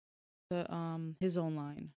out the his own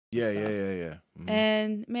line. Yeah. Mm-hmm.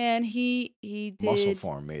 And man, he did. Muscle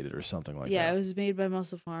Farm made it or something like that. Yeah, it was made by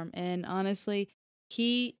Muscle Farm, and honestly,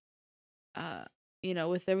 he,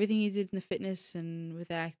 with everything he did in the fitness and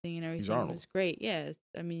with acting and everything, it was great. Yeah,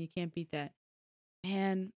 I mean, you can't beat that.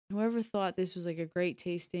 And whoever thought this was like a great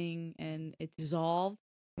tasting and it dissolved,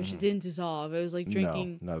 which it didn't dissolve. It was like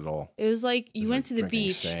drinking. No, not at all. It was like you went to the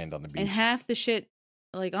beach, sand on the beach, and half the shit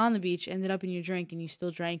like on the beach ended up in your drink, and you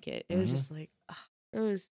still drank it. It was just like, it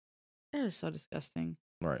was so disgusting.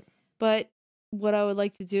 Right. But what I would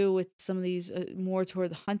like to do with some of these more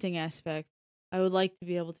toward the hunting aspect, I would like to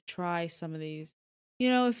be able to try some of these.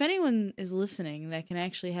 You know, if anyone is listening that can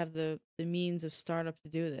actually have the means of startup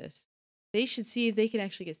to do this, they should see if they can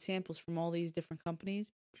actually get samples from all these different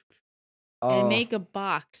companies and make a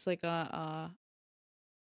box like I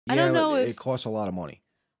don't know if it costs a lot of money.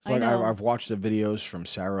 So like I've watched the videos from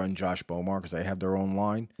Sarah and Josh Bomar because they have their own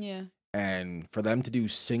line. Yeah. And for them to do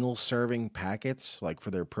single serving packets, like for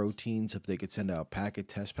their proteins, if they could send out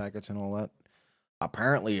test packets and all that,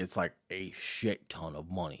 apparently it's like a shit ton of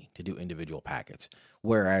money to do individual packets.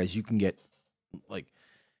 Whereas you can get like,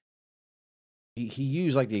 he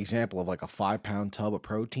used like the example of like a 5-pound tub of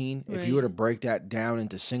protein. If you were to break that down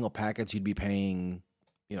into single packets, you'd be paying,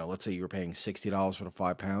 let's say you were paying $60 for the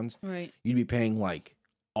 5 pounds. Right. You'd be paying like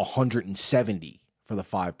 $170 for the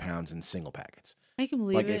 5 pounds in single packets. I can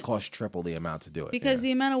believe it. It costs triple the amount to do it. Because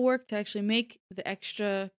the amount of work to actually make the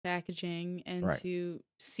extra packaging and to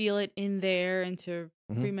seal it in there and to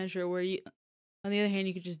pre-measure where On the other hand,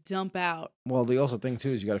 you could just dump out. Well, the also thing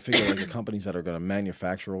too is you got to figure like the companies that are going to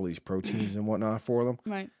manufacture all these proteins and whatnot for them.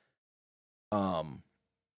 Right.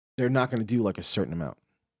 They're not going to do like a certain amount,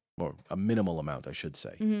 or a minimal amount, I should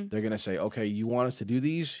say. Mm-hmm. They're going to say, okay, you want us to do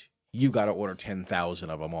these? You got to order 10,000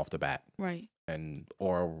 of them off the bat. Right.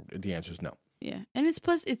 Or the answer is no. Yeah, and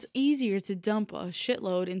it's easier to dump a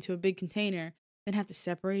shitload into a big container than have to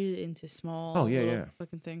separate it into small.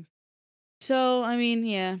 Fucking things. So I mean,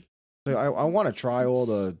 yeah. So I want to try all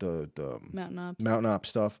the Mountain Op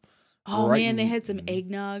stuff. Oh man, they had some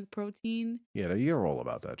eggnog protein. Yeah, you're all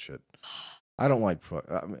about that shit. I don't like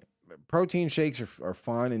protein shakes are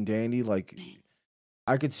fine and dandy. Like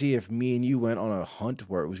I could see if me and you went on a hunt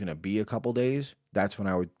where it was gonna be a couple days. That's when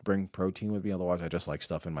I would bring protein with me. Otherwise, I just like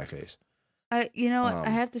stuff in my face. I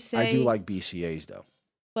have to say I do like BCAAs though.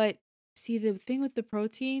 But see, the thing with the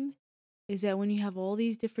protein is that when you have all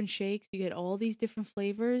these different shakes, you get all these different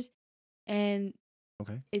flavors, and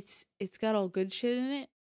it's got all good shit in it.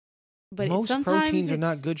 But most sometimes proteins are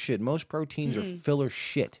not good shit. Most proteins are filler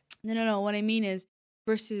shit. No. What I mean is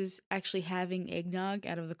versus actually having eggnog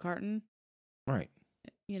out of the carton. Right.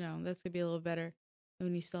 That's gonna be a little better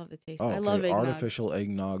when you still have the taste. Oh, I love eggnog. Artificial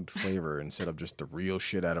eggnog flavor instead of just the real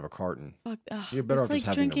shit out of a carton. Fuck, you're better off just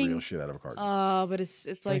having the real shit out of a carton. Oh, but it's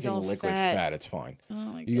like all liquid fat. It's fine. Oh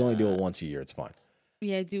my God. You only do it once a year. It's fine.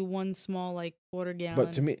 Yeah, I do one small quarter gallon.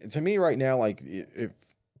 But to me right now, like if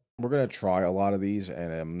we're gonna try a lot of these,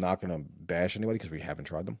 and I'm not gonna bash anybody because we haven't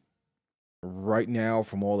tried them. Right now,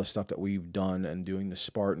 from all the stuff that we've done and doing the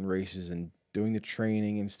Spartan races and doing the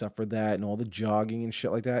training and stuff for that and all the jogging and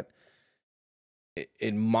shit like that,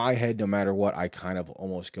 in my head, no matter what, I kind of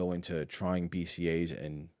almost go into trying BCAAs,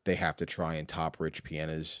 and they have to try and top Rich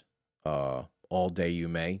Piana's All Day You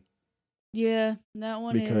May. Yeah, that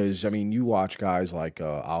one because, I mean, you watch guys like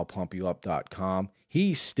I'llPumpYouUp.com.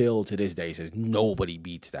 He still, to this day, says nobody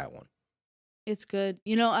beats that one. It's good.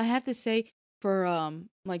 I have to say, for,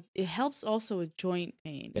 it helps also with joint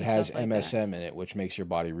pain. It has MSM in it, which makes your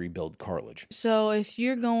body rebuild cartilage. So if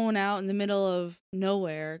you're going out in the middle of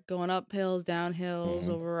nowhere, going up hills, down hills,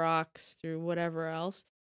 over rocks, through whatever else,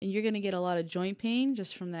 and you're going to get a lot of joint pain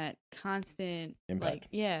just from that constant impact.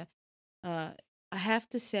 I have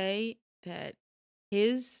to say that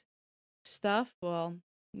his stuff, well,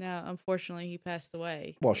 now unfortunately he passed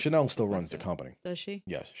away. Well, Chanel still runs the company. Does she?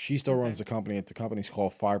 Yes, she still runs the company. The company's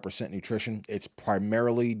called 5% Nutrition. It's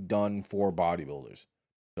primarily done for bodybuilders.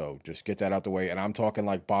 So just get that out the way. And I'm talking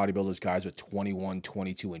like bodybuilders, guys with 21,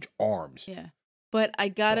 22-inch arms. Yeah. But I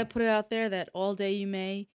got to put it out there that All Day You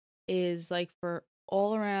May is like for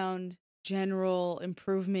all around general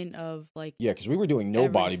improvement of because we were doing no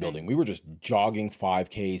bodybuilding. We were just jogging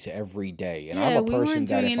 5Ks every day, and I'm a person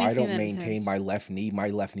that if I don't maintain my left knee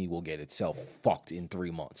will get itself fucked in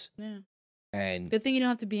 3 months. Yeah, and good thing you don't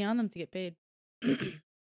have to be on them to get paid. See,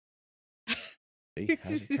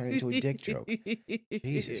 how's it turn into a dick joke?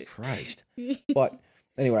 Jesus Christ! But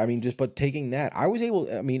anyway, I mean, but taking that, I was able.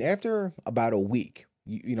 I mean, after about a week,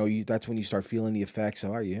 that's when you start feeling the effects.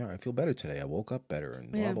 Oh, yeah, I feel better today. I woke up better,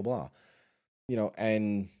 and blah blah blah.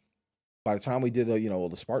 And by the time we did all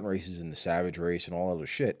the Spartan races and the Savage race and all other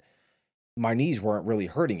shit, my knees weren't really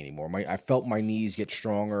hurting anymore. I felt my knees get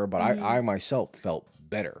stronger, but I myself felt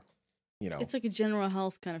better. It's like a general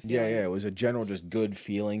health kind of feeling. Yeah, it was a general just good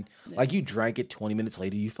feeling. Yeah. Like you drank it 20 minutes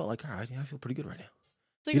later, you felt like, all right, I feel pretty good right now.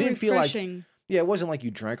 It's like you didn't refreshing. Feel like, it wasn't like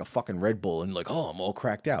you drank a fucking Red Bull and like, oh, I'm all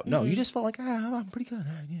cracked out. No, you just felt like, I'm pretty good.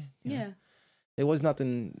 Yeah. It was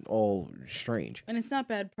nothing all strange. And it's not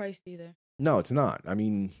bad priced either. No, it's not. I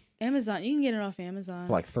mean, Amazon, you can get it off Amazon.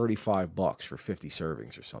 Like $35 for 50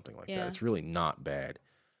 servings or something like that. It's really not bad.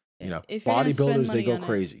 If bodybuilders, they go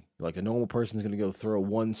crazy. Like a normal person's going to go throw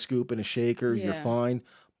 1 scoop in a shaker. Yeah. You're fine.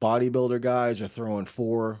 Bodybuilder guys are throwing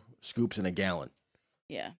 4 scoops in a gallon.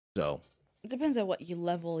 Yeah. So it depends on what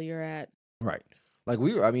level you're at. Right. Like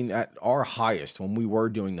at our highest, when we were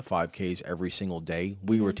doing the 5Ks every single day,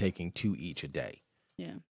 we were taking 2 each a day.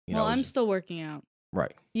 Yeah. I'm still working out.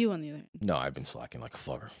 Right. You on the other hand. No, I've been slacking like a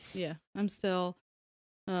fucker. Yeah. I'm still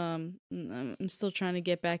trying to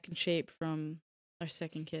get back in shape from our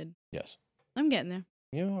second kid. Yes. I'm getting there.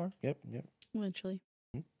 You are. Yep. Eventually.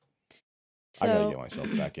 Mm-hmm. So, I gotta get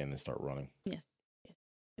myself back in and start running. Yes.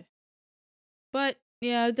 But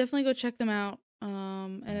yeah, definitely go check them out.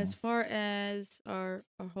 And as far as our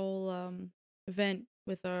whole event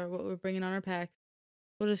with what we're bringing on our pack,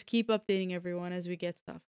 we'll just keep updating everyone as we get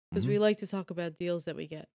stuff. Because we like to talk about deals that we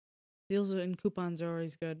get. Deals and coupons are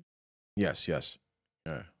always good. Yes.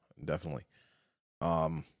 Yeah, definitely.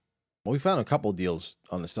 Well, we found a couple deals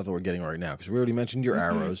on the stuff that we're getting right now because we already mentioned your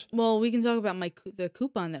arrows. Well, we can talk about the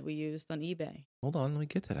coupon that we used on eBay. Hold on, let me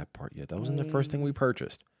get to that part yet. That wasn't the first thing we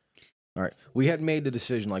purchased. All right, we had made the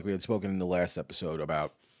decision, like we had spoken in the last episode,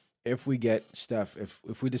 about if we get Steph,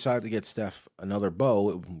 if we decide to get Steph another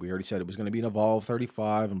bow, we already said it was going to be an Evolve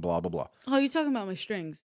 35 and blah blah blah. Oh, you're talking about my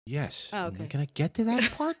strings? Yes. Oh, okay. Can I get to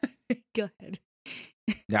that part? Go ahead.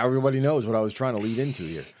 Now everybody knows what I was trying to lead into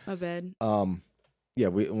here. My bad. Yeah,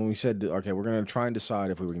 when we said, okay, we're going to try and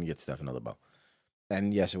decide if we were going to get Steph another bow.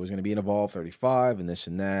 And yes, it was going to be an Evolve 35 and this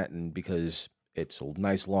and that. And because it's a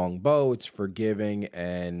nice long bow, it's forgiving.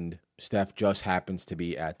 And Steph just happens to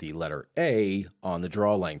be at the letter A on the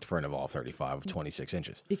draw length for an Evolve 35 of 26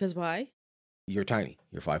 inches. Because why? You're tiny.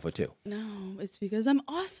 You're 5'2". No, it's because I'm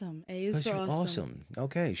awesome. A is for awesome.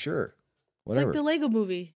 Okay, sure. Whatever. It's like the Lego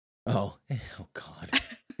movie. Oh God.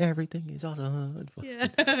 Everything is awesome. Yeah.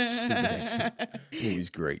 Stupid X-Men. Movie's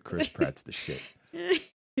great. Chris Pratt's the shit.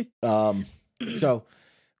 So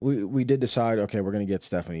we did decide, okay, we're going to get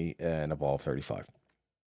Stephanie an Evolve 35.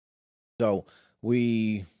 So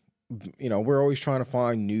we're always trying to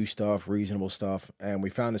find new stuff, reasonable stuff, and we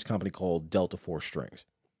found this company called Delta Force Strings.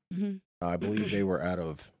 Mm-hmm. I believe they were out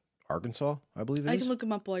of Arkansas, I believe it is. I can look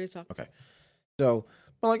them up while you're talking. Okay. So,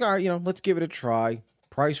 we're like, all right, let's give it a try.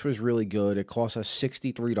 Price was really good. It cost us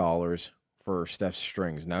 $63 for Steph's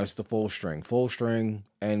strings. Now it's the full string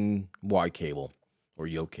and Y cable or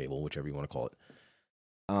yoke cable, whichever you want to call it.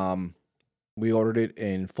 We ordered it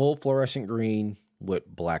in full fluorescent green with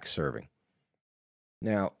black serving.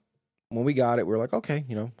 Now, when we got it, we were like, okay,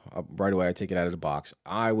 right away I take it out of the box.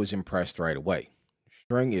 I was impressed right away.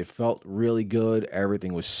 String, it felt really good.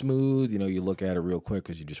 Everything was smooth. You look at it real quick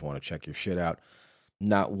because you just want to check your shit out.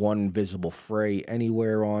 Not one visible fray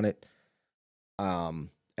anywhere on it. And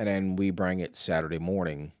then we bring it Saturday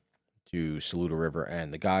morning to Saluda River,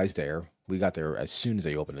 and the guys there, we got there as soon as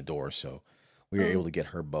they opened the door, so we were able to get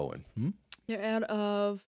her bow in. They're out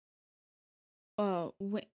of...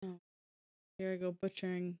 Here I go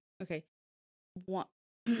butchering. Okay.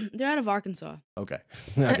 They're out of Arkansas. Okay.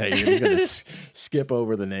 Okay, you're going to skip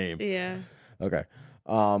over the name. Yeah. Okay.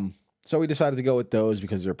 So we decided to go with those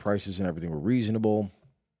because their prices and everything were reasonable,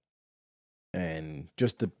 and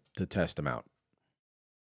just to test them out.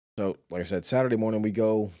 So, like I said, Saturday morning we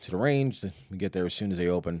go to the range. We get there as soon as they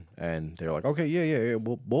open, and they're like, "Okay, yeah,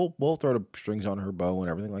 we'll throw the strings on her bow and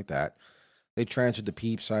everything like that." They transferred the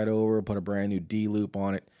peep side over, put a brand new D loop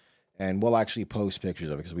on it, and we'll actually post pictures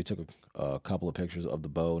of it because we took a couple of pictures of the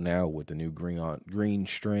bow now with the new green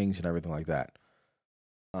strings and everything like that.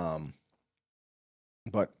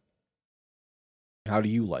 But how do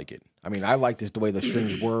you like it? I mean, I like the way the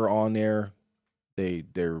strings were on there. They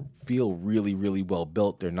feel really, really well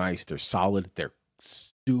built. They're nice. They're solid. They're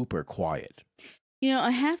super quiet.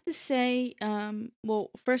 I have to say,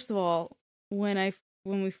 well, first of all, when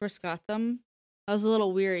we first got them, I was a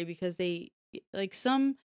little weary because they, like,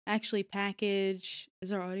 some actually package.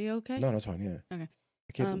 Is our audio okay? No, that's fine. Yeah.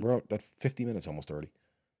 Okay. We're at 50 minutes almost already.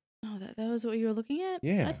 Oh, that was what you were looking at?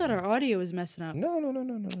 Yeah. I thought our audio was messing up. No.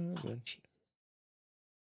 Oh,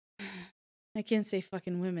 I can't say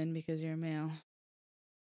fucking women because you're a male.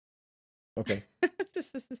 Okay. All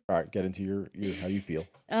right, get into your how you feel.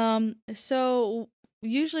 So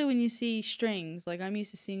usually when you see strings, like I'm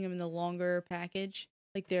used to seeing them in the longer package,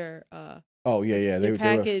 like they're Oh yeah. They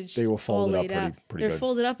were folded up pretty good. They're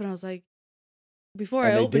folded up, and I was like, before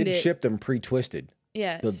and I opened it, they did ship them pre-twisted.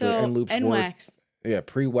 Yeah. The end loops and waxed. Yeah,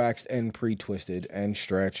 pre-waxed and pre-twisted and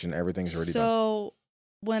stretched, and everything's already done. So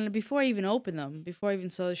before I even opened them, before I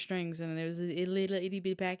even saw the strings, and there was a little itty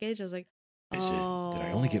bitty package, I was like, did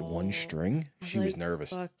I only get one string? She was nervous.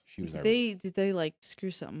 Fuck. She was nervous. Did they like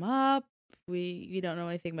screw something up? We don't know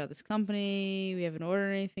anything about this company. We haven't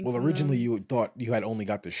ordered anything. Well, originally you thought you had only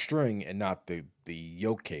got the string and not the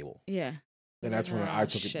yoke cable. Yeah. And that's when I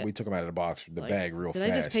took it. We took them out of the box, the bag, real fast.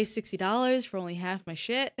 Did I just pay $60 for only half my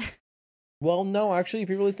shit? Well, no, actually, if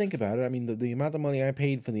you really think about it, I mean, the amount of money I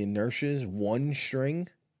paid for the inertias, one string,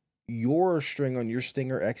 your string on your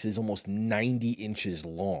Stinger X is almost 90 inches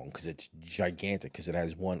long because it's gigantic because it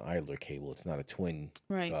has one idler cable. It's not a twin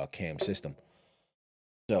cam system.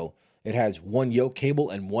 So it has one yoke cable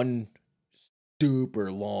and one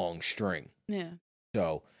super long string. Yeah.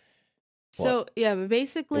 So yeah, but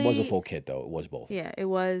basically... It was a full kit, though. It was both. Yeah, it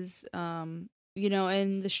was, and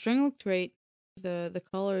the string looked great. The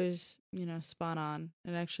colors, spot on.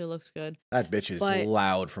 It actually looks good. That bitch is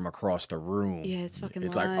loud from across the room. Yeah, it's fucking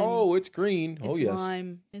It's lime. like, oh, it's green. It's yes.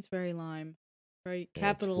 lime. It's very lime. Right? Yeah,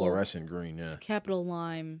 Capital. It's fluorescent green, yeah. It's capital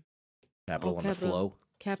lime. Capital on the flow.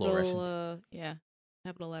 Capital,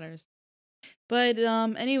 capital letters. But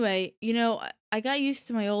anyway, I got used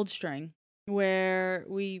to my old string where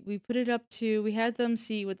we put it up to, we had them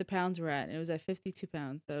see what the pounds were at, and it was at 52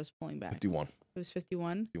 pounds that I was pulling back. 51. It was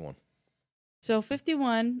 51. 51. So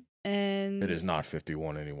 51, and It is not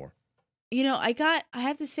 51 anymore. I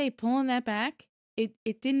have to say, pulling that back,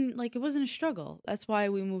 it didn't, like, it wasn't a struggle. That's why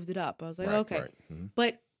we moved it up. I was like, okay. Right. Mm-hmm.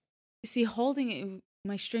 But see, holding it,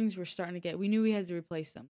 my strings were starting to we knew we had to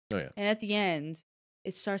replace them. Oh, yeah. And at the end,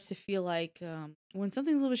 it starts to feel like when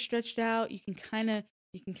something's a little bit stretched out, you can kind of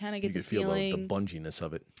get the feeling. You can feel the bunginess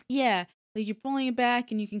of it. Yeah, like you're pulling it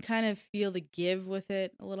back, and you can kind of feel the give with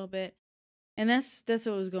it a little bit. And that's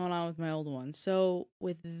what was going on with my old one. So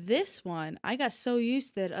with this one, I got so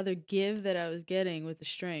used to that other give that I was getting with the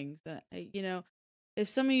strings that if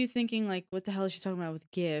some of you thinking like, what the hell is she talking about with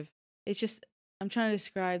give? It's just I'm trying to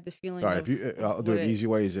describe the feeling. All right, I'll do it easy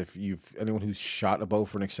way is if anyone who's shot a bow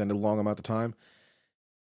for an extended long amount of time,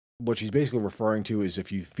 what she's basically referring to is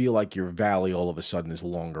if you feel like your valley all of a sudden is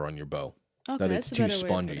longer on your bow, okay, that it's too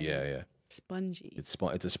spongy. Yeah. Spongy. It's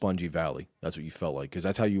a spongy valley. That's what you felt like, because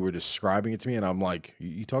that's how you were describing it to me, and I'm like,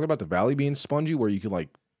 you talking about the valley being spongy, where you can like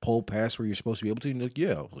pull past where you're supposed to be able to? And like,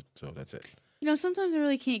 yeah, so that's it. Sometimes I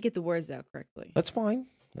really can't get the words out correctly. That's fine.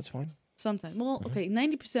 Sometimes, well, okay,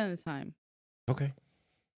 90% of the time. Okay.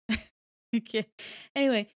 Okay.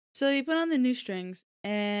 Anyway, so they put on the new strings,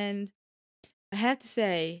 and I have to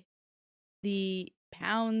say, the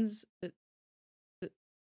pounds to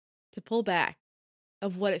pull back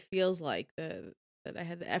of what it feels like, that I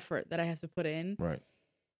had, the effort that I have to put in, right,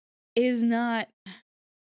 is not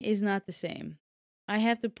the same. I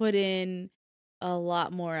have to put in a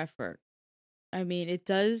lot more effort. I mean, it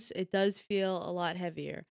does feel a lot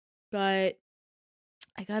heavier, but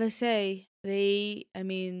I gotta say,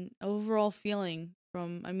 overall feeling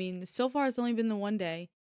so far it's only been the one day,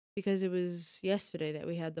 because it was yesterday that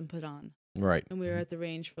we had them put on. Right. And we were at the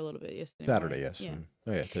range for a little bit yesterday. Saturday, yes. Yeah.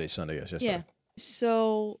 Oh yeah, today's Sunday, yes. Yesterday. Yeah.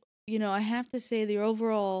 So, I have to say the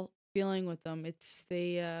overall feeling with them, it's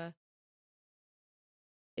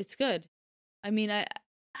good. I mean,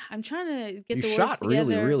 I'm trying to get the words together. You shot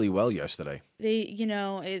really, really well yesterday.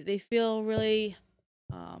 They feel really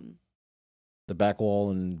the back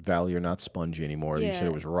wall and valley are not spongy anymore. You said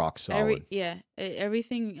it was rock solid.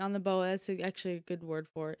 Everything on the bow, that's actually a good word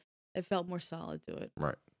for it. It felt more solid to it.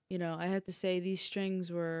 Right. I had to say these strings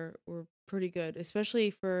were pretty good, especially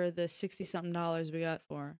for the $60-something we got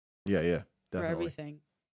for. Yeah, definitely. For everything.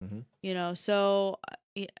 Mm-hmm. So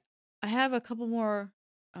I have a couple more,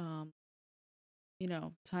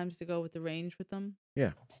 times to go with the range with them.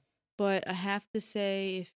 Yeah. But I have to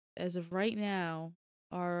say, as of right now,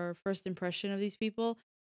 our first impression of these people.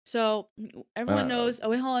 So everyone knows. Oh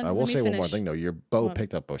wait, hold on. I will say one more thing though. Your bow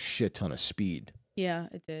picked up a shit ton of speed. Yeah,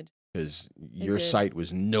 it did. Because your sight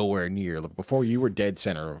was nowhere near. Before you were dead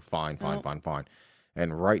center, fine.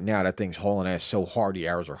 And right now that thing's hauling ass so hard the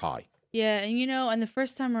arrows are high. Yeah, and the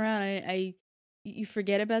first time around, you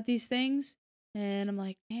forget about these things, and I'm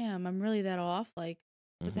like, damn, I'm really that off. Like,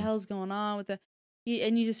 what the hell's going on with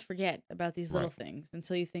and you just forget about these little things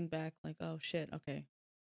until you think back, like, oh shit, okay.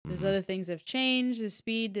 There's other things that have changed. The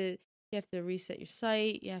speed that you have to reset your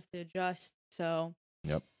sight, you have to adjust. So.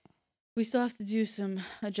 Yep. We still have to do some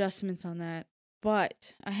adjustments on that.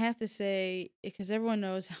 But I have to say, because everyone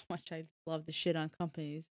knows how much I love to shit on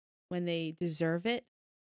companies when they deserve it.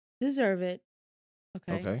 Okay.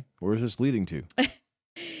 Okay. Where is this leading to?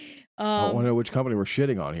 I want to know which company we're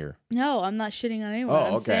shitting on here. No, I'm not shitting on anyone.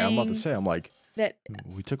 Oh, okay. I'm about to say, I'm like, that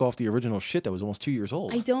we took off the original shit that was almost 2 years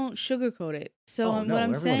old. I don't sugarcoat it. So what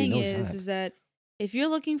I'm saying is that if you're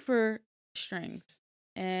looking for strings,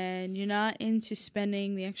 and you're not into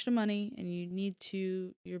spending the extra money, and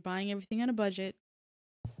you're buying everything on a budget,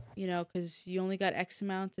 because you only got X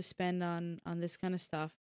amount to spend on this kind of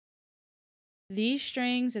stuff. These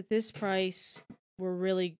strings at this price were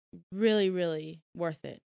really, really, really worth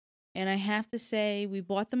it. And I have to say, we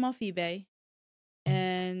bought them off eBay,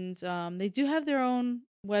 and they do have their own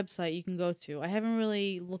website you can go to. I haven't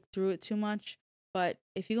really looked through it too much, but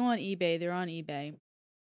if you go on eBay, they're on eBay.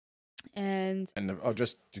 And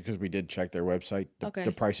just because we did check their website,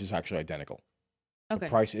 the price is actually identical. Okay. The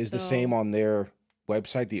price is the same on their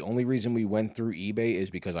website. The only reason we went through eBay is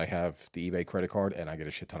because I have the eBay credit card and I get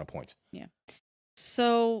a shit ton of points. Yeah.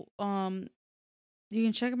 So you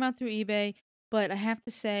can check them out through eBay, but I have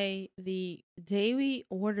to say, the day we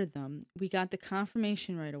ordered them, we got the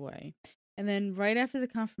confirmation right away. And then right after the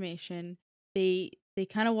confirmation, they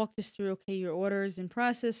kind of walked us through, okay, your order is in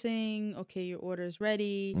processing. Okay, your order is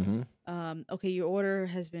ready. Okay, your order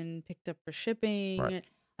has been picked up for shipping. Right.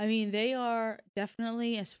 I mean, they are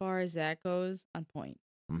definitely, as far as that goes, on point.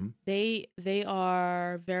 They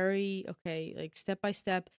are very okay, like step by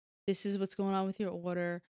step. This is what's going on with your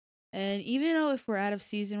order, and even though if we're out of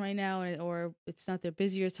season right now or it's not their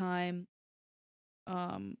busier time,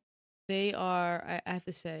 um, they are. I have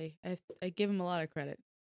to say, I give them a lot of credit.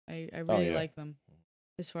 I really like them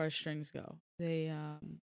as far as strings go. They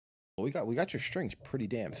Well, we got your strings pretty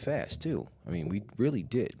damn fast too. I mean, we really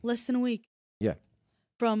did. less than a week. Yeah.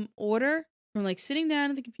 From like sitting down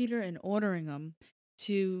at the computer and ordering them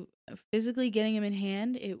to physically getting them in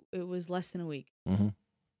hand, it was less than a week. I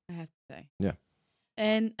have to say. Yeah.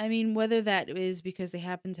 And I mean, whether that is because they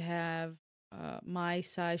happen to have my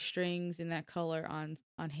size strings in that color on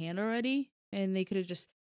hand already, and they could have just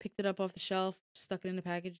picked it up off the shelf, stuck it in a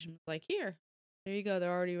package, and was like, here, there you go,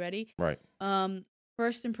 they're already ready. Right.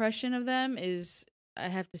 First impression of them is, I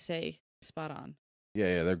have to say, spot on.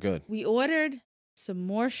 Yeah, they're good. We ordered some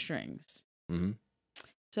more strings. Mm-hmm.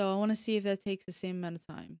 So I want to see if that takes the same amount of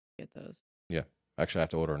time to get those. Yeah. Actually, I have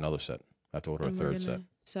to order another set. I have to order a third set.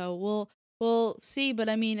 So we'll see. But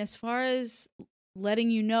I mean, as far as letting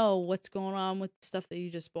you know what's going on with the stuff that you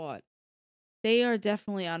just bought, they are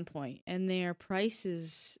definitely on point, and their price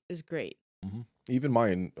is great. Mm-hmm. Even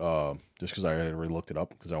mine, just because I already looked it up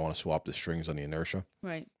because I want to swap the strings on the inertia.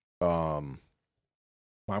 Right. Mine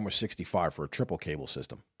was $65 for a triple cable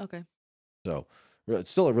system. Okay. So it's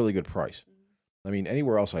still a really good price. I mean,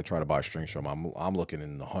 anywhere else I try to buy strings from, I'm looking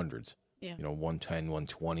in the hundreds. Yeah. 110,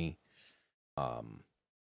 120,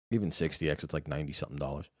 even 60X. It's like $90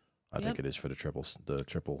 something. I think it is for the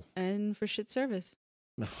triple. And for shit service.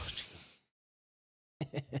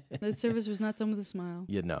 That service was not done with a smile.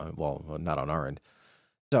 Yeah, no, well, not on our end.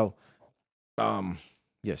 So,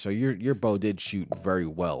 yeah, so your bow did shoot very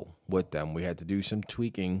well with them. We had to do some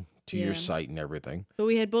tweaking to your sight and everything. But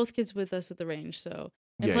we had both kids with us at the range, so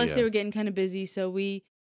and plus they were getting kind of busy, so we,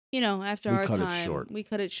 after our time, we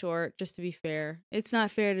cut it short just to be fair. It's not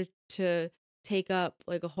fair to take up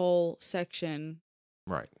like a whole section,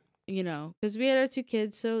 right? Because we had our two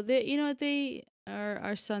kids, so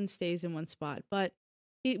our son stays in one spot, but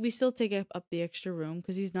we still take up the extra room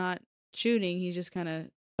because he's not shooting. He's just kind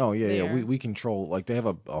of. Oh yeah. We control, like, they have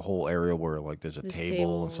a whole area where like there's a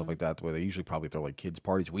table and stuff like that where they usually probably throw like kids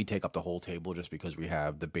parties. We take up the whole table just because we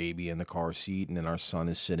have the baby in the car seat and then our son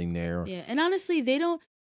is sitting there. Yeah, and honestly, they don't.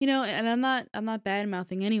 And I'm not bad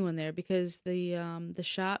mouthing anyone there because the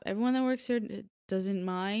shop, everyone that works here doesn't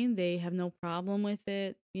mind. They have no problem with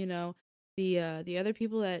it. The other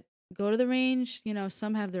people that go to the range,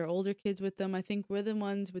 some have their older kids with them. I think we're the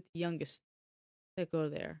ones with the youngest that go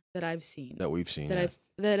there that I've seen. That we've seen.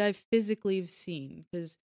 That I've physically seen,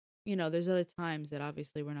 because there's other times that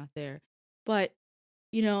obviously we're not there. But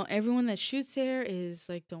everyone that shoots there is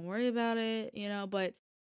like, don't worry about it, but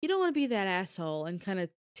you don't want to be that asshole and kind of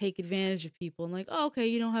take advantage of people and like, oh, okay,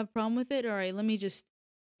 you don't have a problem with it, all right, let me just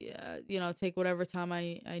take whatever time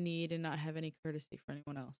I need and not have any courtesy for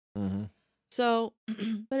anyone else. Mm-hmm. So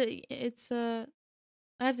but it's I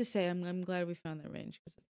have to say I'm glad we found that range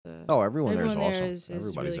because everyone there is awesome.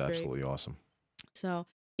 Everybody's really absolutely awesome. So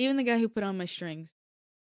even the guy who put on my strings,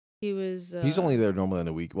 he's only there normally in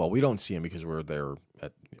the week. Well, we don't see him because we're there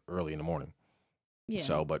at early in the morning. Yeah.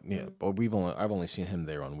 So, but I've only seen him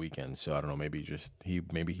there on weekends. So I don't know. Maybe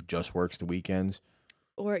he just works the weekends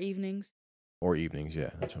or evenings. Yeah,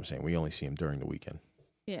 that's what I'm saying. We only see him during the weekend.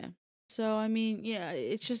 Yeah. So I mean, yeah,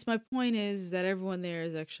 it's just, my point is that everyone there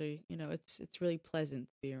is actually, it's really pleasant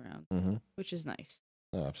to be around, which is nice.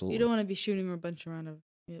 Oh, absolutely. You don't want to be shooting around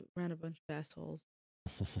a bunch of assholes.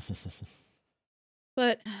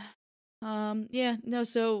 But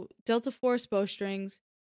so Delta Force bowstrings,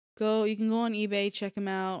 you can go on eBay, check them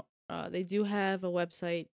out. They do have a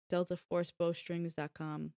website,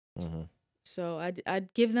 deltaforcebowstrings.com. Mm-hmm. So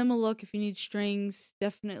I'd give them a look if you need strings.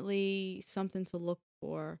 Definitely something to look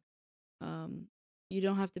for. You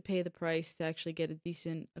don't have to pay the price to actually get a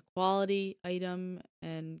quality item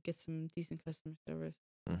and get some decent customer service.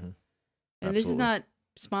 Mm-hmm. And this is not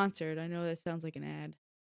sponsored. I know that sounds like an ad.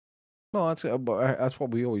 No, that's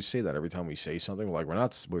what we always say, that every time we say something, like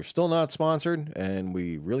we're still not sponsored, and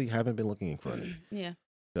we really haven't been looking for it. Yeah.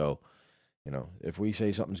 So, if we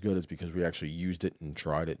say something's good, it's because we actually used it and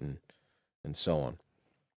tried it and so on.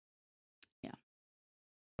 Yeah.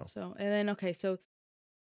 So, and then so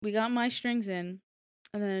we got my strings in,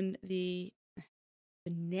 and then the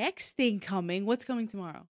next thing coming. What's coming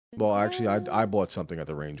tomorrow? Well, actually, I bought something at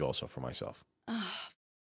the range also for myself.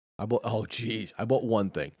 I bought one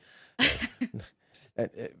thing.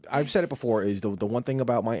 I've said it before, is the one thing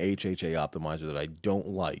about my HHA optimizer that I don't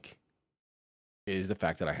like is the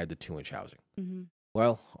fact that I had the 2-inch housing. Mm-hmm.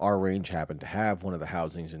 Well, our range happened to have one of the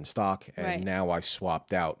housings in stock, and Right. now I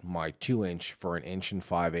swapped out my 2-inch for an 1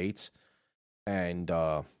 5/8. And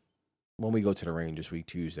when we go to the range this week,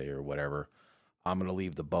 Tuesday or whatever, I'm gonna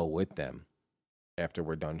leave the bow with them after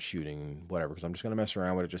we're done shooting, whatever. Because I'm just gonna mess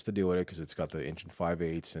around with it just to do with it, because it's got the 1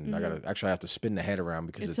 5/8, and I have to spin the head around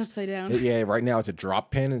because it's upside down. Yeah, right now it's a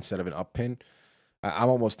drop pin instead of an up pin. I'm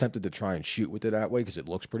almost tempted to try and shoot with it that way because it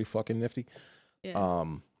looks pretty fucking nifty. Yeah.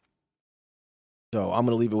 So I'm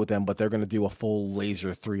gonna leave it with them, but they're gonna do a full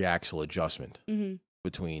laser 3-axle adjustment Mm-hmm.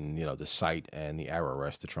 between the sight and the arrow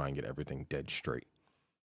rest to try and get everything dead straight.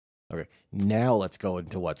 Okay, now let's go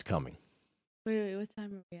into what's coming. Wait, what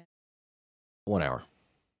time are we at? 1 hour.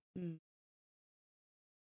 Did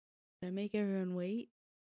I make everyone wait?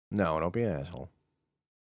 No, don't be an asshole.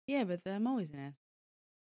 Yeah, but I'm always an ass.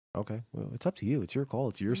 Okay, well, it's up to you. It's your call.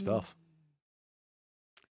 It's your stuff.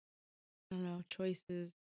 I don't know,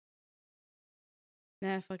 choices.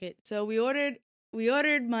 Nah, fuck it. So we ordered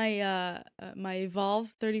my my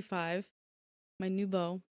Evolve 35, my new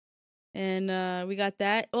bow. And we got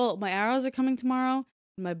that. Oh, my arrows are coming tomorrow.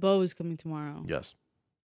 And my bow is coming tomorrow. Yes.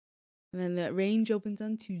 And then the range opens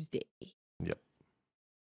on Tuesday. Yep.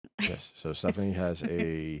 Yes. So Stephanie has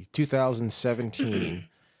a 2017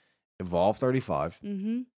 Evolve 35,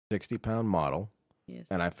 60-pound model. Yes.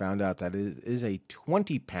 And I found out that it is a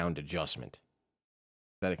 20-pound adjustment.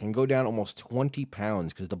 That it can go down almost 20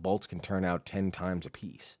 pounds because the bolts can turn out 10 times a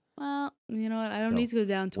piece. Well, you know what? I don't need to go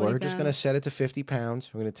down 20 pounds. We're just going to set it to 50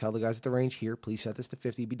 pounds. We're going to tell the guys at the range here, please set this to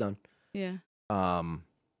 50, be done. Yeah.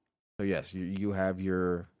 So yes, you have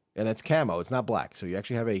your, and it's camo, it's not black. So you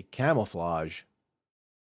actually have a camouflage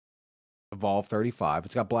Evolve 35.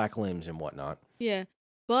 It's got black limbs and whatnot. Yeah.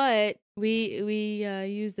 But we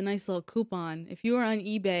used a nice little coupon. If you were on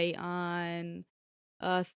eBay on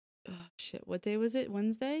what day was it?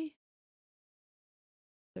 Wednesday?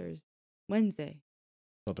 Thursday. Wednesday.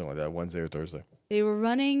 Something like that, Wednesday or Thursday. They were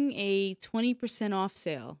running a 20% off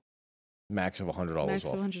sale. Max of $100 Max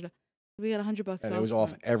off. of $100. We got $100 off. And it was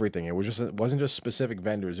off everything. It wasn't just specific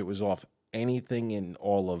vendors. It was off anything in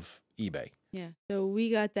all of eBay. Yeah. So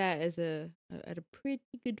we got that at a pretty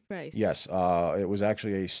good price. Yes. It was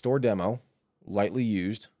actually a store demo, lightly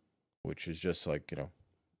used, which is just like,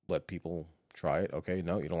 let people try it. Okay,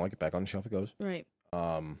 no, you don't like it, back on the shelf it goes. Right.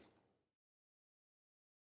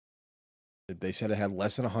 They said it had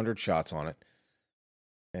less than 100 shots on it.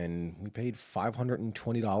 And we paid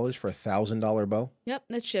 $520 for a $1,000 bow. Yep,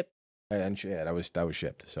 that's shipped. And yeah, that was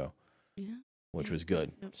shipped. So, yeah, which was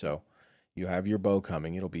good. Yep. So, you have your bow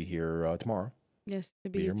coming. It'll be here tomorrow. Yes,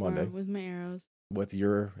 it'll be here tomorrow Monday with my arrows. With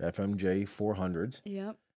your FMJ 400s.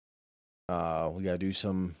 Yep. We got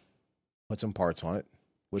to put some parts on it,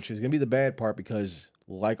 which is gonna be the bad part because,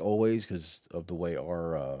 like always, because of the way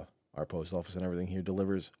our post office and everything here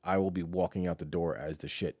delivers, I will be walking out the door as the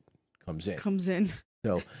shit comes in.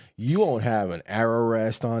 So you won't have an arrow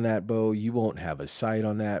rest on that bow. You won't have a sight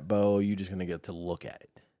on that bow. You're just going to get to look at it.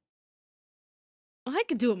 Well, I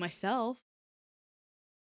could do it myself.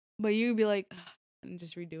 But you'd be like, and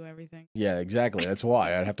just redo everything. Yeah, exactly. That's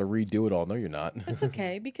why. I'd have to redo it all. No, you're not. That's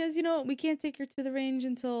okay. Because, we can't take her to the range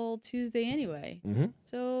until Tuesday anyway. Mm-hmm.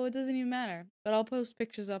 So it doesn't even matter. But I'll post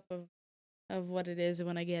pictures up of what it is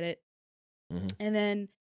when I get it. Mm-hmm. And then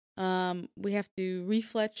we have to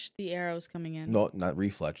refletch the arrows coming in. No, not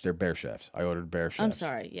refletch. They're bare shafts. I ordered bare shafts. I'm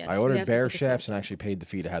sorry. Yes. I ordered bare shafts and actually paid the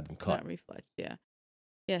fee to have them cut. Not refletched. Yeah.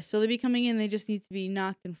 Yeah. So they'll be coming in. They just need to be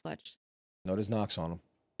knocked and fletched. No, there's knocks on them.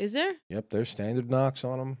 Is there? Yep, there's standard knocks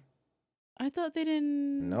on them. I thought they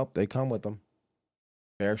didn't. Nope, they come with them.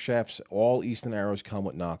 Bare shafts. All Easton arrows come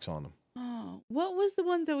with knocks on them. Oh, what was the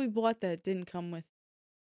ones that we bought that didn't come with?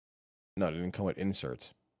 No, they didn't come with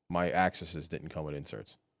inserts. My Axis didn't come with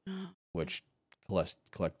inserts. Oh. Which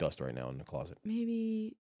collect dust right now in the closet.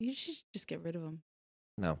 Maybe you should just get rid of them.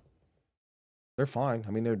 No, they're fine.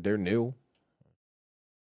 I mean, they're new.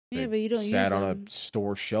 Yeah, but you don't use them. Sat on a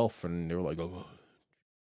store shelf and they were like, "Oh,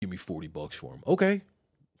 give me $40 for them." Okay,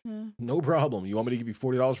 no problem. You want me to give you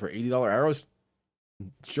 $40 for $80 arrows?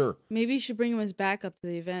 Sure. Maybe you should bring them as backup to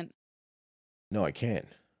the event. No, I can't.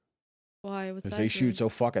 Why? Because they shoot so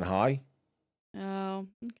fucking high. Oh,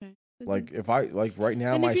 okay. Like if I right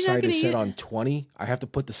now my sight is set on 20, I have to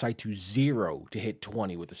put the sight to 0 to hit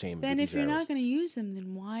 20 with the same. Then if you're not going to use them,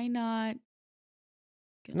 then why not?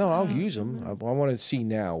 No, I'll use them. I want to see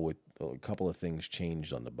now with a couple of things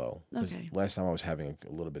changed on the bow. Okay. Last time I was having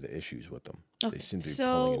a little bit of issues with them. Okay. They seem to be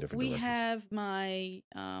pulling in different directions. We have my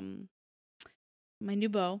my new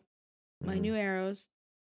bow, my new arrows.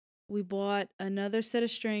 We bought another set of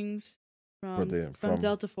strings from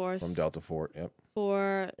Delta Force. From Delta Force, yep.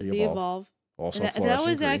 For the Evolve. Also, That fluorescent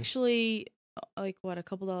was green. actually like what, a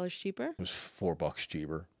couple dollars cheaper? It was $4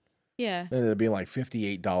 cheaper. Yeah. And it'd be like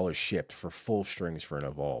 $58 shipped for full strings for an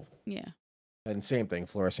Evolve. Yeah. And same thing,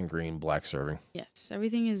 fluorescent green, black serving. Yes,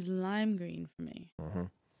 everything is lime green for me. Mm-hmm.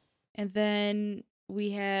 And then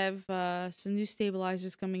we have some new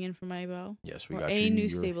stabilizers coming in for my bow. Yes, we or got a you new your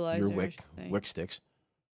stabilizer. wick sticks.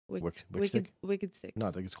 Wick stick? Wicked sticks. No,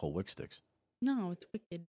 I think it's called wick sticks. No, it's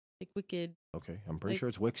wicked. Like wicked. Okay, I'm pretty sure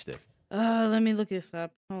it's wick stick. Let me look this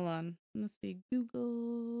up. Hold on. Let's see.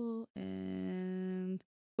 Google and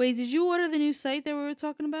wait. Did you order the new site that we were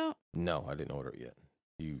talking about? No, I didn't order it yet.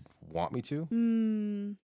 You want me to?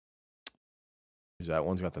 Because that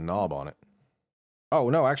one's got the knob on it. Oh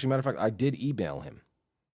no, actually, matter of fact, I did email him.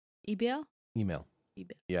 Email.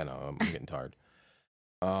 Yeah, no, I'm getting tired.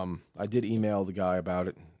 I did email the guy about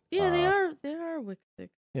it. Yeah, they are wick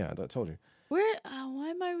sticks. Yeah, I told you. Where? Why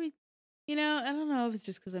am I? I don't know if it's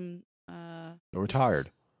just because I'm We're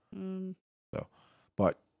tired. So,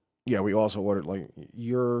 but yeah, we also ordered like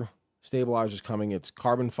your stabilizer's coming. It's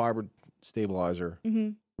carbon fiber stabilizer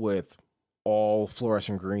with all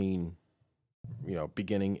fluorescent green,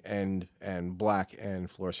 beginning, end, and black and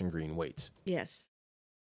fluorescent green weights. Yes.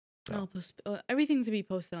 So. I'll post everything's to be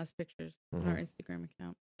posted on us pictures on our Instagram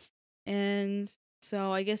account, and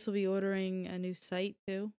so I guess we'll be ordering a new site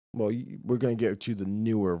too. Well, we're going to get you the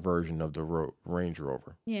newer version of the Range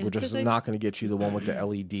Rover. Yeah, we're just not going to get you the one with the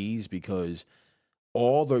LEDs because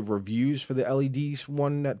all the reviews for the LEDs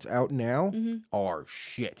one that's out now are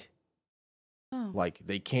shit. Oh. Like,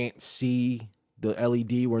 they can't see the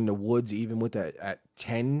LED. We're in the woods, even with that at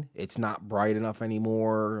 10. It's not bright enough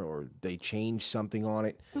anymore, or they changed something on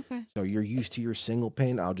it. Okay. So you're used to your single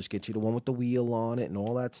pin. I'll just get you the one with the wheel on it and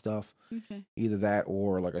all that stuff. Okay. Either that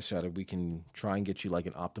or, like I said, we can try and get you like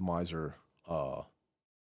an Optimizer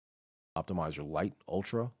Light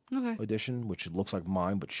Ultra edition, which looks like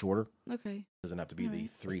mine but shorter. Okay. Doesn't have to be the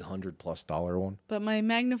 $300+ one. But my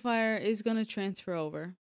magnifier is going to transfer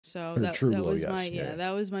over. So that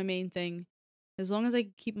was my main thing. As long as I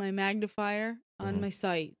keep my magnifier on my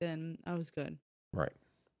site, then I was good. Right.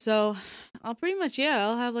 So I'll pretty much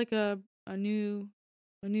I'll have like a new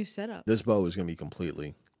setup. This bow is going to be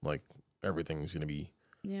completely like everything's going to be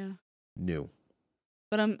new.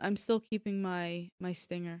 But I'm still keeping my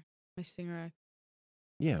Stinger X.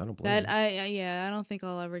 Yeah, I don't blame you. I don't think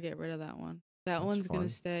I'll ever get rid of that one. That's one's going to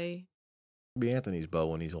stay. It'll be Anthony's bow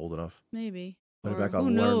when he's old enough. Maybe. Put it back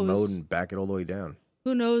on learn mode and back it all the way down.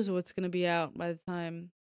 Who knows what's going to be out by the time.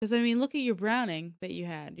 Because, I mean, look at your Browning that you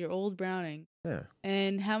had, your old Browning. Yeah.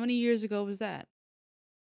 And how many years ago was that?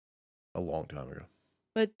 A long time ago.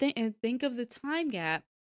 But think of the time gap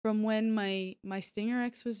from when my Stinger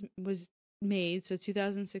X was made, so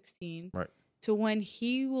 2016, right, to when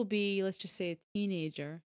he will be, let's just say, a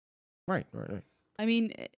teenager. Right. I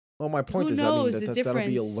mean, well, my point is, that'll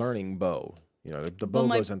be a learning bow. The bow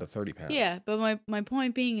goes under 30 pounds. Yeah, but my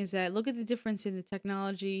point being is that look at the difference in the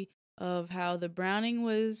technology of how the Browning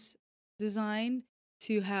was designed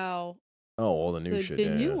to how all the new shit,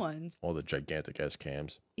 the new ones, all the gigantic S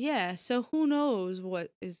cams. Yeah, so who knows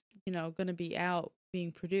what is going to be out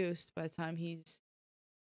being produced by the time he's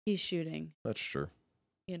shooting. That's true.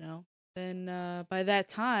 Then by that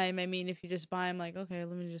time, I mean, if you just buy him, like, okay,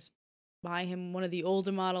 let me just buy him one of the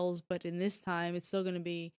older models, but in this time, it's still going to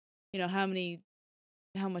be,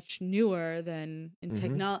 how much newer than in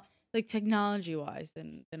technology wise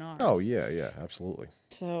than ours. Oh yeah, absolutely.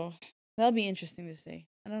 So that'll be interesting to see.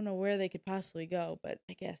 I don't know where they could possibly go, but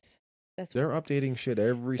I guess they're updating shit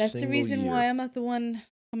every single year. That's the reason why I'm not the one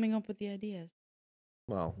coming up with the ideas.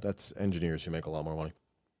 Well, that's engineers who make a lot more money.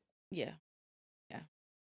 Yeah.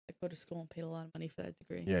 I go to school and paid a lot of money for that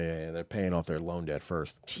degree. Yeah. They're paying off their loan debt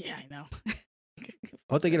first. Yeah, I know.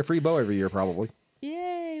 But they get a free bow every year, probably.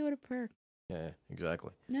 Yay, what a perk. Yeah,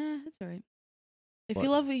 exactly. Nah, that's all right. If you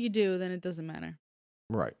love what you do, then it doesn't matter.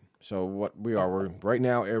 Right. So what we're right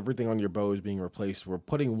now, everything on your bow is being replaced. We're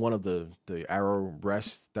putting one of the arrow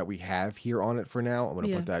rests that we have here on it for now. I'm going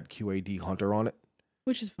to put that QAD Hunter on it.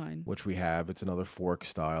 Which is fine. Which we have. It's another fork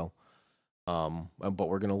style. But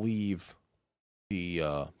we're going to leave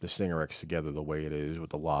the Stinger X together the way it is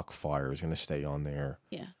with the lock fire is going to stay on there.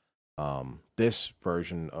 Yeah. This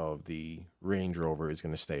version of the Range Rover is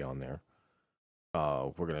going to stay on there.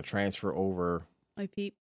 We're going to transfer over my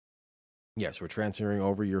peep. Yes, we're transferring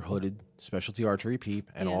over your hooded specialty archery peep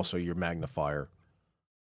and also your magnifier.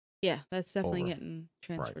 Yeah, that's definitely getting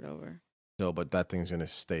transferred over. So, but that thing's going to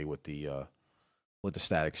stay with the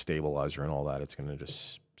static stabilizer and all that. It's going to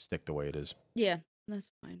just stick the way it is. Yeah,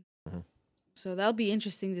 that's fine. Mm-hmm. So that'll be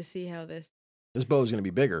interesting to see how this bow is going to be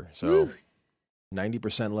bigger. So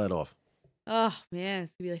 90% let off. Oh man,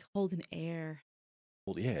 it's gonna be like holding air.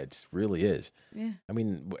 Well, yeah, it really is. Yeah. I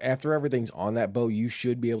mean, after everything's on that bow, you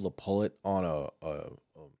should be able to pull it on a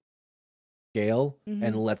scale and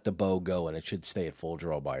Mm-hmm. let the bow go, and it should stay at full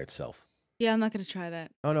draw by itself. Yeah, I'm not gonna try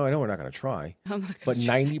that. Oh no, I know we're not going to try. I'm not But gonna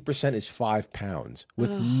try. 90% is 5 pounds.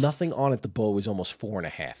 With Ugh. nothing on it, the bow is almost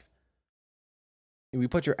 4.5. If we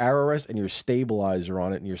put your arrow rest and your stabilizer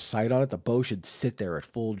on it and your sight on it, the bow should sit there at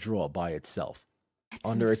full draw by itself. That's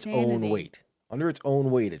Under its own insanity. weight. Under its own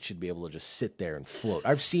weight, it should be able to just sit there and float.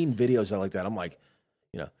 I've seen videos that like that. I'm like,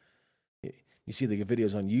 you know, you see the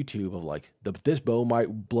videos on YouTube of like, this bow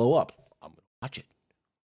might blow up. I'm going to watch it.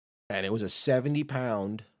 And it was a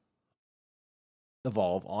 70-pound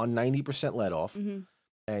Evolve on 90% let off. Mm-hmm.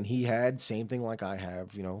 And he had same thing like I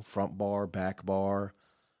have, front bar, back bar.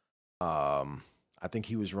 I think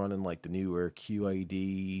he was running like the newer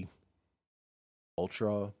QAD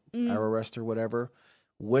Ultra arrow rest or whatever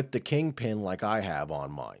with the kingpin like I have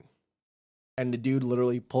on mine. And the dude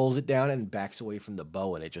literally pulls it down and backs away from the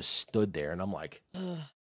bow, and it just stood there. And I'm like,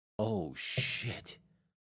 oh shit.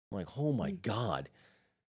 I'm like, oh my God.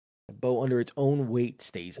 The bow under its own weight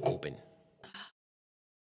stays open.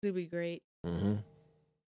 It'd be great. Mm-hmm.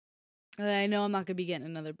 I know I'm not gonna be getting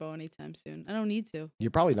another bow anytime soon. I don't need to.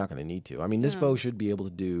 You're probably not going to need to. I mean, this bow should be able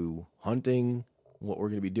to do hunting, what we're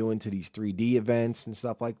going to be doing to these 3D events and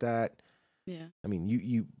stuff like that. Yeah. I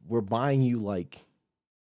mean, we're buying you like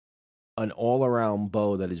an all-around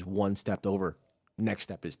bow that is one step over. Next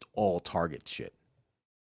step is all target shit.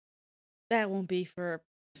 That won't be for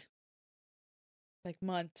like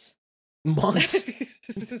months. Months?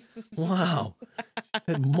 Wow.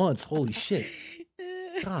 Said months. Holy shit.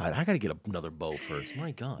 God, I got to get another bow first.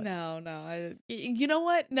 My God. No. You know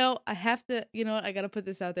what? No, I have to. You know what? I got to put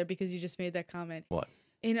this out there because you just made that comment. What?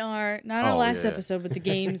 In our, not our last episode, but the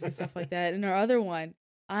games and stuff like that. In our other one,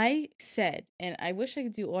 I said, and I wish I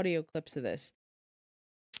could do audio clips of this.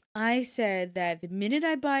 I said that the minute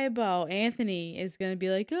I buy a bow, Anthony is going to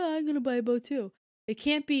be like, oh, I'm going to buy a bow too. It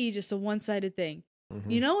can't be just a one-sided thing.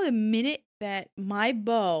 Mm-hmm. You know, the minute that my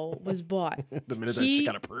bow was bought, the minute that she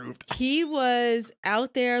got approved, he was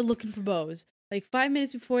out there looking for bows. Like 5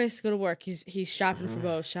 minutes before he has to go to work, he's shopping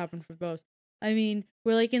for bows. I mean,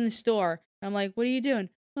 we're like in the store. And I'm like, what are you doing?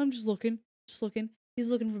 I'm just looking. He's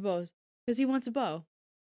looking for bows because he wants a bow.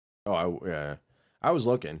 Oh, yeah. I was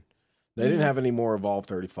looking. They didn't have any more Evolve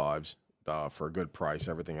 35s for a good price.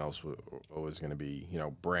 Everything else was going to be,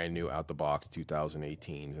 brand new out the box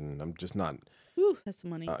 2018s, and I'm just not. Ooh, that's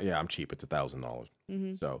money. Yeah, I'm cheap. It's $1,000.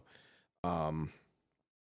 Mm-hmm. So,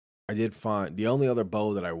 I did find the only other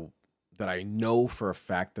bow that I know for a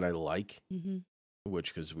fact that I like,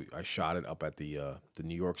 which because I shot it up at the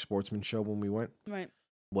New York Sportsman Show when we went, right,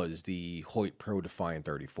 was the Hoyt Pro Defiant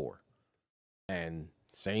 34, and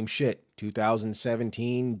same shit,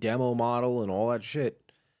 2017 demo model and all that shit,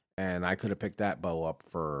 and I could have picked that bow up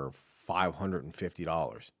for $550.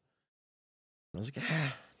 I was like,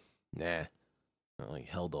 nah. I like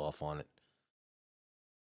held off on it.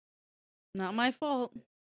 Not my fault.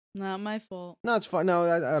 No, it's fine. No,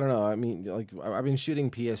 I don't know. I mean, like I've been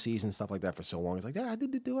shooting PSCs and stuff like that for so long. It's like,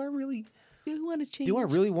 do I really? Do want to change? Do I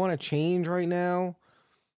really want to change right now?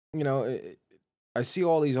 I see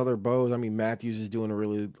all these other bows. I mean, Matthews is doing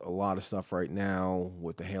a lot of stuff right now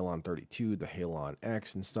with the Halon 32, the Halon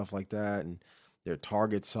X, and stuff like that, and their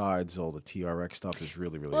target sides, all the TRX stuff is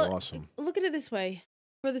really, really awesome. Look at it this way: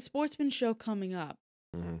 for the Sportsman Show coming up,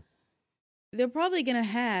 they're probably gonna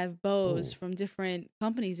have bows from different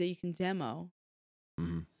companies that you can demo,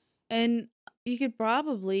 and you could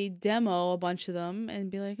probably demo a bunch of them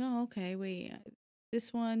and be like, "Oh, okay, wait,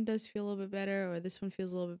 this one does feel a little bit better, or this one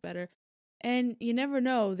feels a little bit better." And you never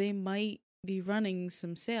know, they might be running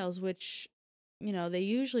some sales, which, they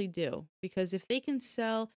usually do. Because if they can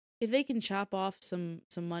chop off some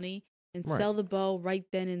money and sell the bow right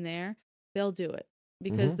then and there, they'll do it.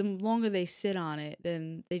 Because the longer they sit on it,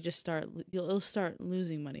 then they just it'll start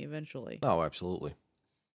losing money eventually. Oh, absolutely.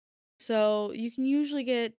 So you can usually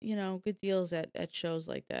get, good deals at shows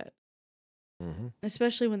like that.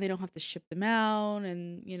 Especially when they don't have to ship them out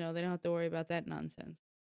and, they don't have to worry about that nonsense.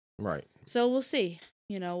 Right. So we'll see.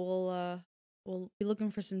 We'll be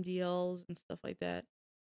looking for some deals and stuff like that.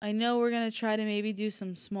 I know we're gonna try to maybe do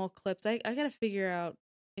some small clips. I gotta figure out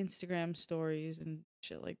Instagram stories and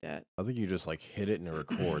shit like that. I think you just like hit it and it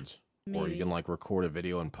records, or you can like record a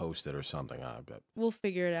video and post it or something. I bet we'll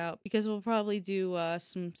figure it out because we'll probably do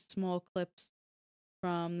some small clips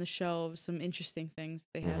from the show of some interesting things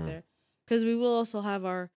they have there. Because we will also have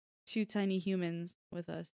our 2 tiny humans with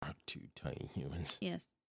us. Our 2 tiny humans. Yes.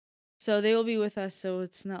 So they will be with us, so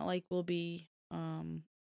it's not like we'll be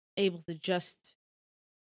able to just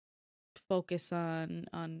focus on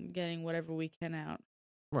getting whatever we can out.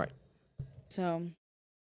 Right. So,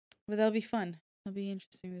 but that'll be fun. That'll be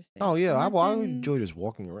interesting this day. Oh yeah, I would enjoy just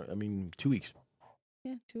walking around. I mean, 2 weeks.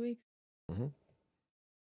 Yeah, 2 weeks. Mm-hmm.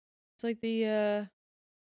 It's like the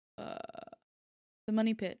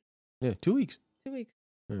money pit. Yeah, 2 weeks. 2 weeks.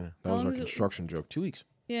 Yeah, that was our construction joke. 2 weeks.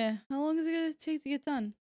 Yeah, how long is it gonna take to get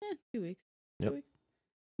done? 2 weeks. Yep. 2 weeks.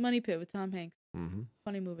 Money Pit with Tom Hanks. Mm-hmm.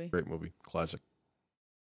 Funny movie. Great movie. Classic.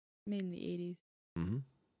 Made in the 80s. Mm-hmm.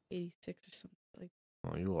 86 or something like that.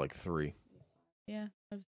 Oh, you were like 3. Yeah,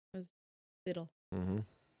 I was little. Mm-hmm.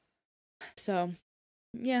 So,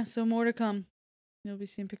 yeah, so more to come. You'll be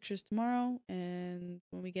seeing pictures tomorrow, and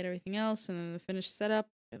when we get everything else, and then the finished setup,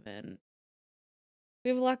 and then we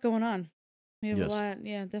have a lot going on. We have a lot,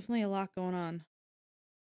 definitely a lot going on.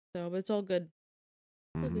 So, but it's all good.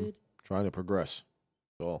 Mm-hmm. All good. Trying to progress.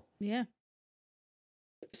 All. Yeah.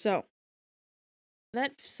 So,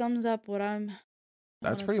 that sums up what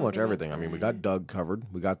That's pretty much everything. I mean, we got Doug covered.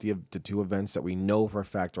 We got the 2 events that we know for a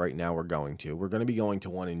fact right now we're going to. We're going to be going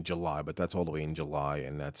to one in July, but that's all the way in July,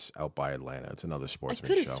 and that's out by Atlanta. It's another sportsman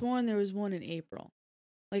show. I could have sworn there was one in April.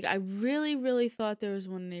 Like, I really, really thought there was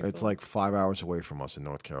one in April. It's like 5 hours away from us in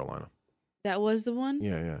North Carolina. That was the one?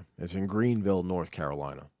 Yeah. It's in Greenville, North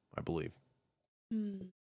Carolina, I believe.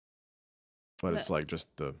 But it's like just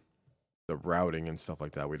the routing and stuff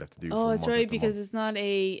like that we'd have to do. Oh, that's right, because it's not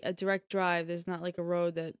a direct drive. There's not like a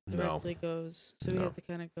road that directly goes. So we have to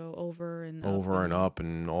kind of go over and up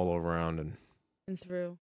and all around and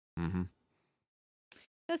through. Mm-hmm.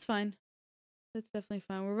 That's fine. That's definitely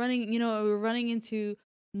fine. We're running into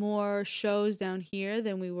more shows down here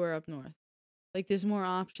than we were up north. Like, there's more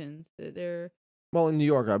options. Well, in New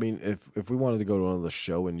York, I mean, if we wanted to go to another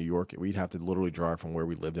show in New York, we'd have to literally drive from where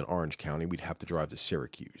we lived in Orange County. We'd have to drive to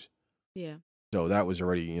Syracuse. Yeah. So that was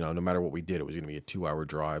already, no matter what we did, it was going to be a 2-hour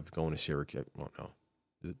drive going to Syracuse. Well, no.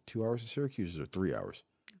 Is it 2 hours to Syracuse or 3 hours?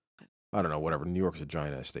 I don't know, whatever. New York's a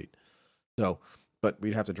giant-ass state. So, but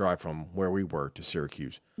we'd have to drive from where we were to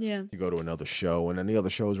Syracuse. Yeah. To go to another show. And then the other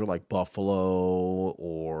shows were like Buffalo,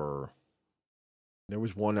 or there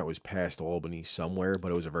was one that was past Albany somewhere,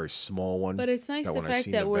 but it was a very small one. But it's nice the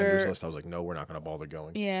fact that vendors list, I was like, no, we're not going to bother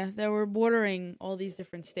going. Yeah, that we're bordering all these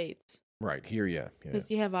different states. Right, here, yeah.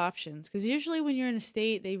 Because you have options. Because usually when you're in a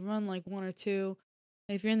state, they run like 1 or 2.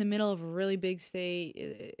 And if you're in the middle of a really big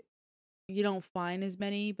state, you don't find as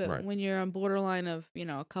many. But when you're on borderline of,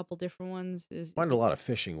 a couple different ones. Find a lot of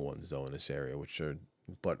fishing ones, though, in this area,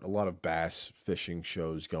 but a lot of bass fishing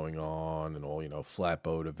shows going on and all,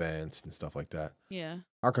 flatboat events and stuff like that. Yeah.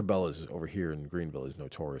 Arcabella's over here in Greenville is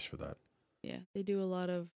notorious for that. Yeah, they do a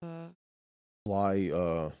lot of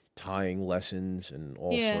fly tying lessons and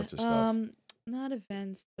all sorts of stuff. Not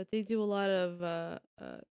events, but they do a lot of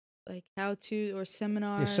like how to or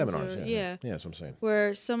seminars. Yeah, seminars. Yeah, that's what I'm saying.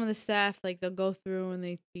 Where some of the staff they'll go through and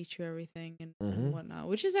they teach you everything and whatnot,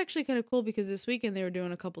 which is actually kind of cool because this weekend they were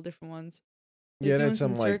doing a couple different ones. They're doing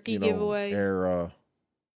some turkey giveaway.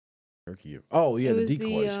 Turkey. Oh yeah, the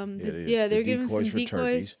decoys. They're giving some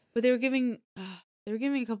decoys, but they were giving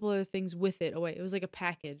a couple other things with it away. It was like a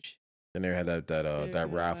package. And they had that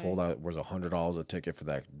raffle that was $100 a ticket for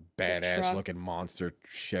that badass looking monster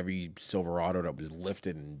Chevy Silverado that was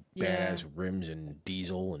lifted and badass rims and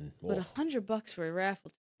diesel and. But $100 for a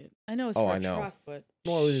raffle ticket. I know it's for a truck, but.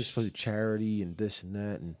 Well, it was supposed to be charity and this and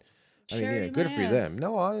that and. I mean, good for them.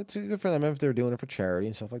 No, it's good for them if they're doing it for charity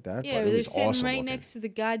and stuff like that. Yeah, but they're sitting right next to the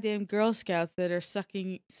goddamn Girl Scouts that are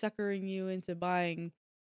suckering you into buying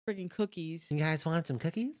freaking cookies. You guys want some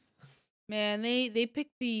cookies? Man, they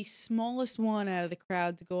picked the smallest one out of the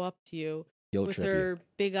crowd to go up to you with her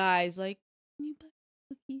big eyes, like, can you buy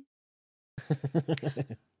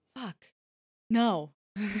cookies? Fuck. No.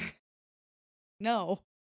 No.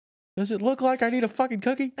 Does it look like I need a fucking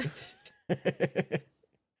cookie?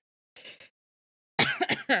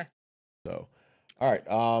 So, all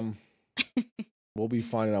right. We'll be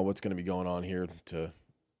finding out what's going to be going on here to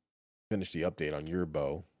finish the update on your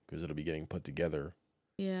bow because it'll be getting put together.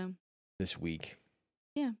 Yeah. This week.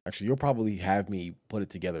 Yeah. Actually, you'll probably have me put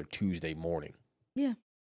it together Tuesday morning. Yeah.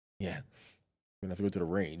 Yeah. We're going to have to go to the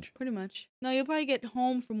range. Pretty much. No, you'll probably get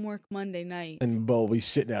home from work Monday night. And Bo will be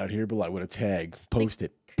sitting out here, but like with a tag. Post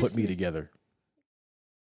it. Put me together.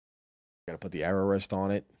 Got to put the arrow rest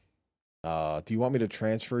on it. Do you want me to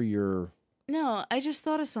transfer your... No, I just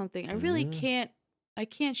thought of something. I really can't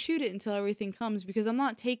shoot it until everything comes because I'm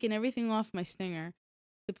not taking everything off my Stinger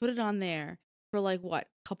to put it on there for like what,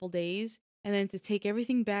 a couple days, and then to take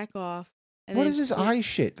everything back off. And what is this eye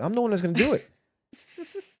shit? I'm the one that's gonna do it.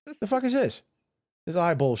 The fuck is this? This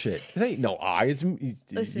eye bullshit. This ain't no eye. It's Listen,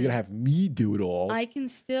 you're gonna have me do it all. I can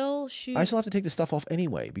still shoot. I still have to take the stuff off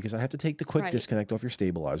anyway because I have to take the quick Right. disconnect off your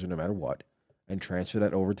stabilizer no matter what, and transfer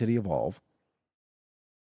that over to the Evolve.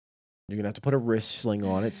 You're gonna have to put a wrist sling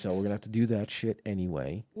on it, so we're gonna have to do that shit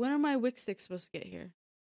anyway. When are my wick sticks supposed to get here?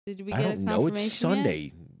 Did we I get don't a know. confirmation It's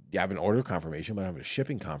Sunday. Yeah, I have an order confirmation, but I have a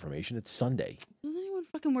shipping confirmation. It's Sunday. Does anyone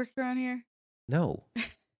fucking work around here? No.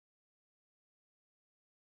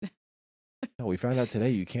 No, we found out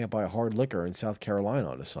today you can't buy hard liquor in South Carolina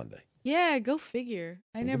on a Sunday. Yeah, go figure.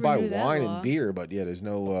 I You never can buy knew that wine law. and beer, but yeah, there's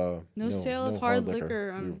no sale of hard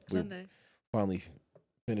liquor on Sunday. We finally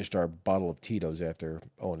finished our bottle of Tito's after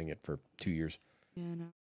owning it for 2 years. Yeah,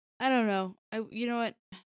 no. I don't know. You know what?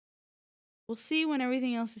 We'll see when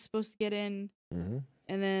everything else is supposed to get in, Mm-hmm.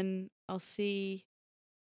 and then I'll see.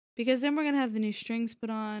 Because then we're gonna have the new strings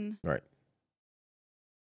put on. Right.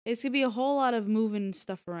 It's gonna be a whole lot of moving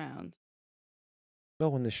stuff around.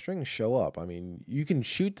 Well, when the strings show up, I mean, you can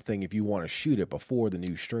shoot the thing if you want to shoot it before the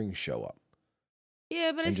new strings show up.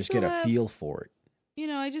 Yeah, but and just get a feel for it. You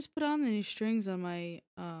know, I just put on the new strings on my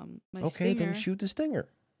my okay, stinger. then shoot the stinger.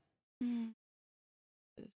 Mm.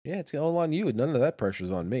 Yeah, it's all on you. None of that pressure's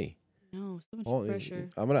on me. No, so much pressure.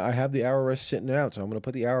 I have the arrow rest sitting out, so I'm gonna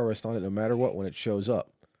put the arrow rest on it no matter what when it shows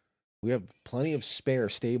up. We have plenty of spare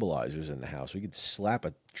stabilizers in the house. We could slap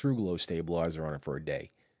a True Glow stabilizer on it for a day.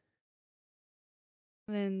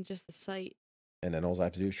 And then just the sight. And then all I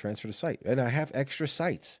have to do is transfer the sight. And I have extra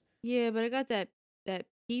sights. Yeah, but I got that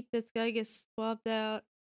peep that's gotta get swapped out.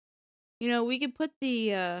 You know, we could put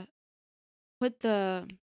the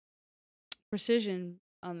precision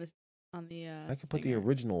on the I could put the stinger.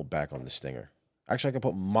 original back on the stinger. Actually, I could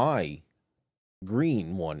put my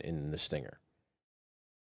green one in the stinger.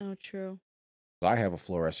 Oh, true. I have a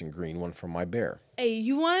fluorescent green one from my bear. Hey,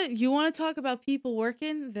 you want to talk about people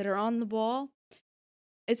working that are on the ball?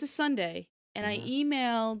 It's a Sunday, and I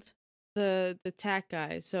emailed the TAC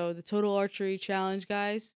guys, so the Total Archery Challenge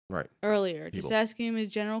guys, right, earlier, just asking him a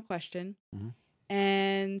general question,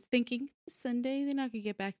 and thinking Sunday they're not gonna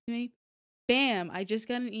get back to me. Bam! I just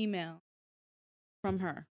got an email from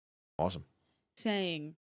her. Awesome.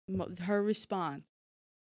 Saying her response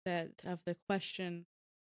of the question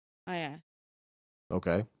I asked.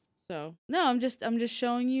 Okay. So no, I'm just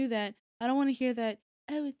showing you that I don't want to hear that.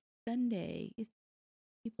 Oh, it's Sunday.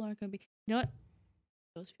 People aren't gonna be. You know what?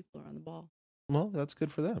 Those people are on the ball. Well, that's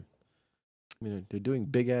good for them. I mean, they're doing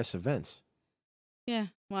big ass events. Yeah.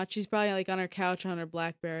 Watch. She's probably like on her couch on her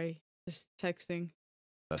BlackBerry, just texting.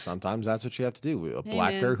 Sometimes that's what you have to do. A Hey,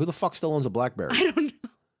 BlackBerry. man. Who the fuck still owns a BlackBerry? I don't know.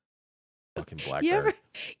 Fucking BlackBerry.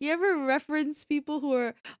 You ever reference people who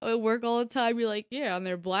are at work all the time? You're like, yeah, on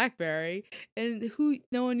their BlackBerry, and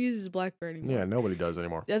no one uses BlackBerry anymore. Yeah, nobody does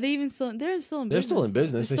anymore. Are they even still? They're still in business. They're still in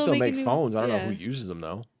business. They still make phones. I don't know who yeah. uses them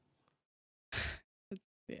though.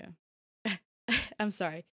 Yeah. I'm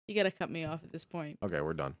sorry. You gotta cut me off at this point. Okay,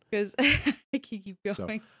 we're done. Because I can keep going.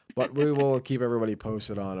 So, but we will keep everybody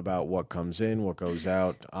posted on about what comes in, what goes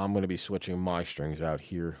out. I'm going to be switching my strings out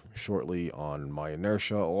here shortly on my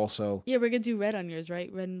inertia also. Yeah, we're going to do red on yours,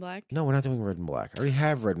 right? Red and black? No, we're not doing red and black. I already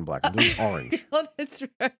have red and black. I'm doing orange. Oh, that's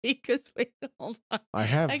right. Because wait, hold on.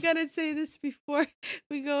 I got to say this before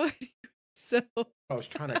we go. So I was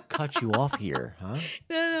trying to cut you off here, huh?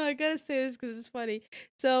 No, I gotta say this because it's funny.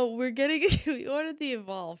 So we ordered the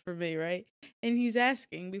Evolve for me, right? And he's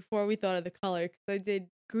asking before we thought of the color because I did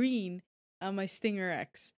green on my Stinger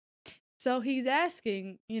X. So he's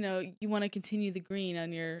asking, you want to continue the green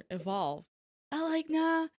on your Evolve? I'm like,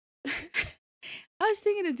 nah. I was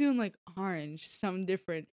thinking of doing like orange, something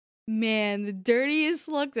different. Man, the dirtiest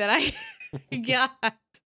look that I got.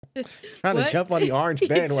 Trying to jump on the orange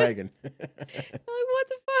bandwagon. I'm like, what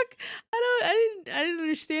the fuck? I didn't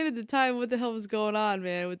understand at the time what the hell was going on,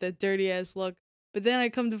 man, with that dirty ass look. But then I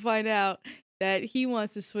come to find out that he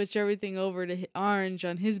wants to switch everything over to orange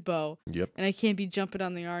on his bow. Yep. And I can't be jumping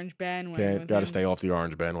on the orange bandwagon. Got to stay off the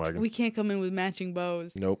orange bandwagon. We can't come in with matching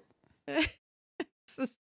bows. Nope. I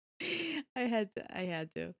had to.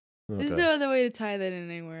 Okay. There's no other way to tie that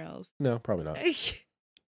in anywhere else. No, probably not.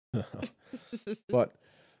 But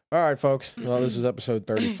all right, folks. Well, this is episode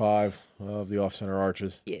 35 of the Off Center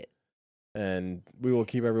Arches. Yeah. And we will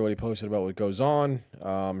keep everybody posted about what goes on.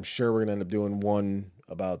 I'm sure we're going to end up doing one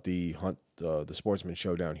about the hunt, the Sportsman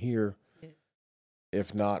Show down here. Yes.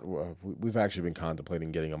 If not, we've actually been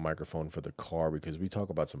contemplating getting a microphone for the car because we talk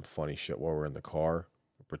about some funny shit while we're in the car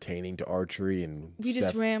pertaining to archery. And we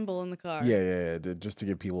just ramble in the car. Yeah. Just to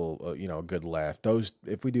give people, a good laugh.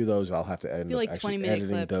 If we do those, I'll have to end up like actually 20-minute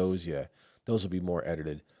editing clips. those. Yeah, those will be more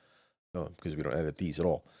edited. Because we don't edit these at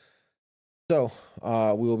all. So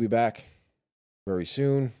we will be back very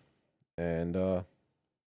soon, and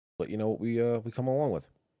let you know what we come along with.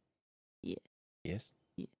 Yeah. Yes.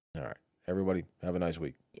 Yeah. All right, everybody, have a nice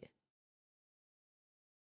week. Yeah.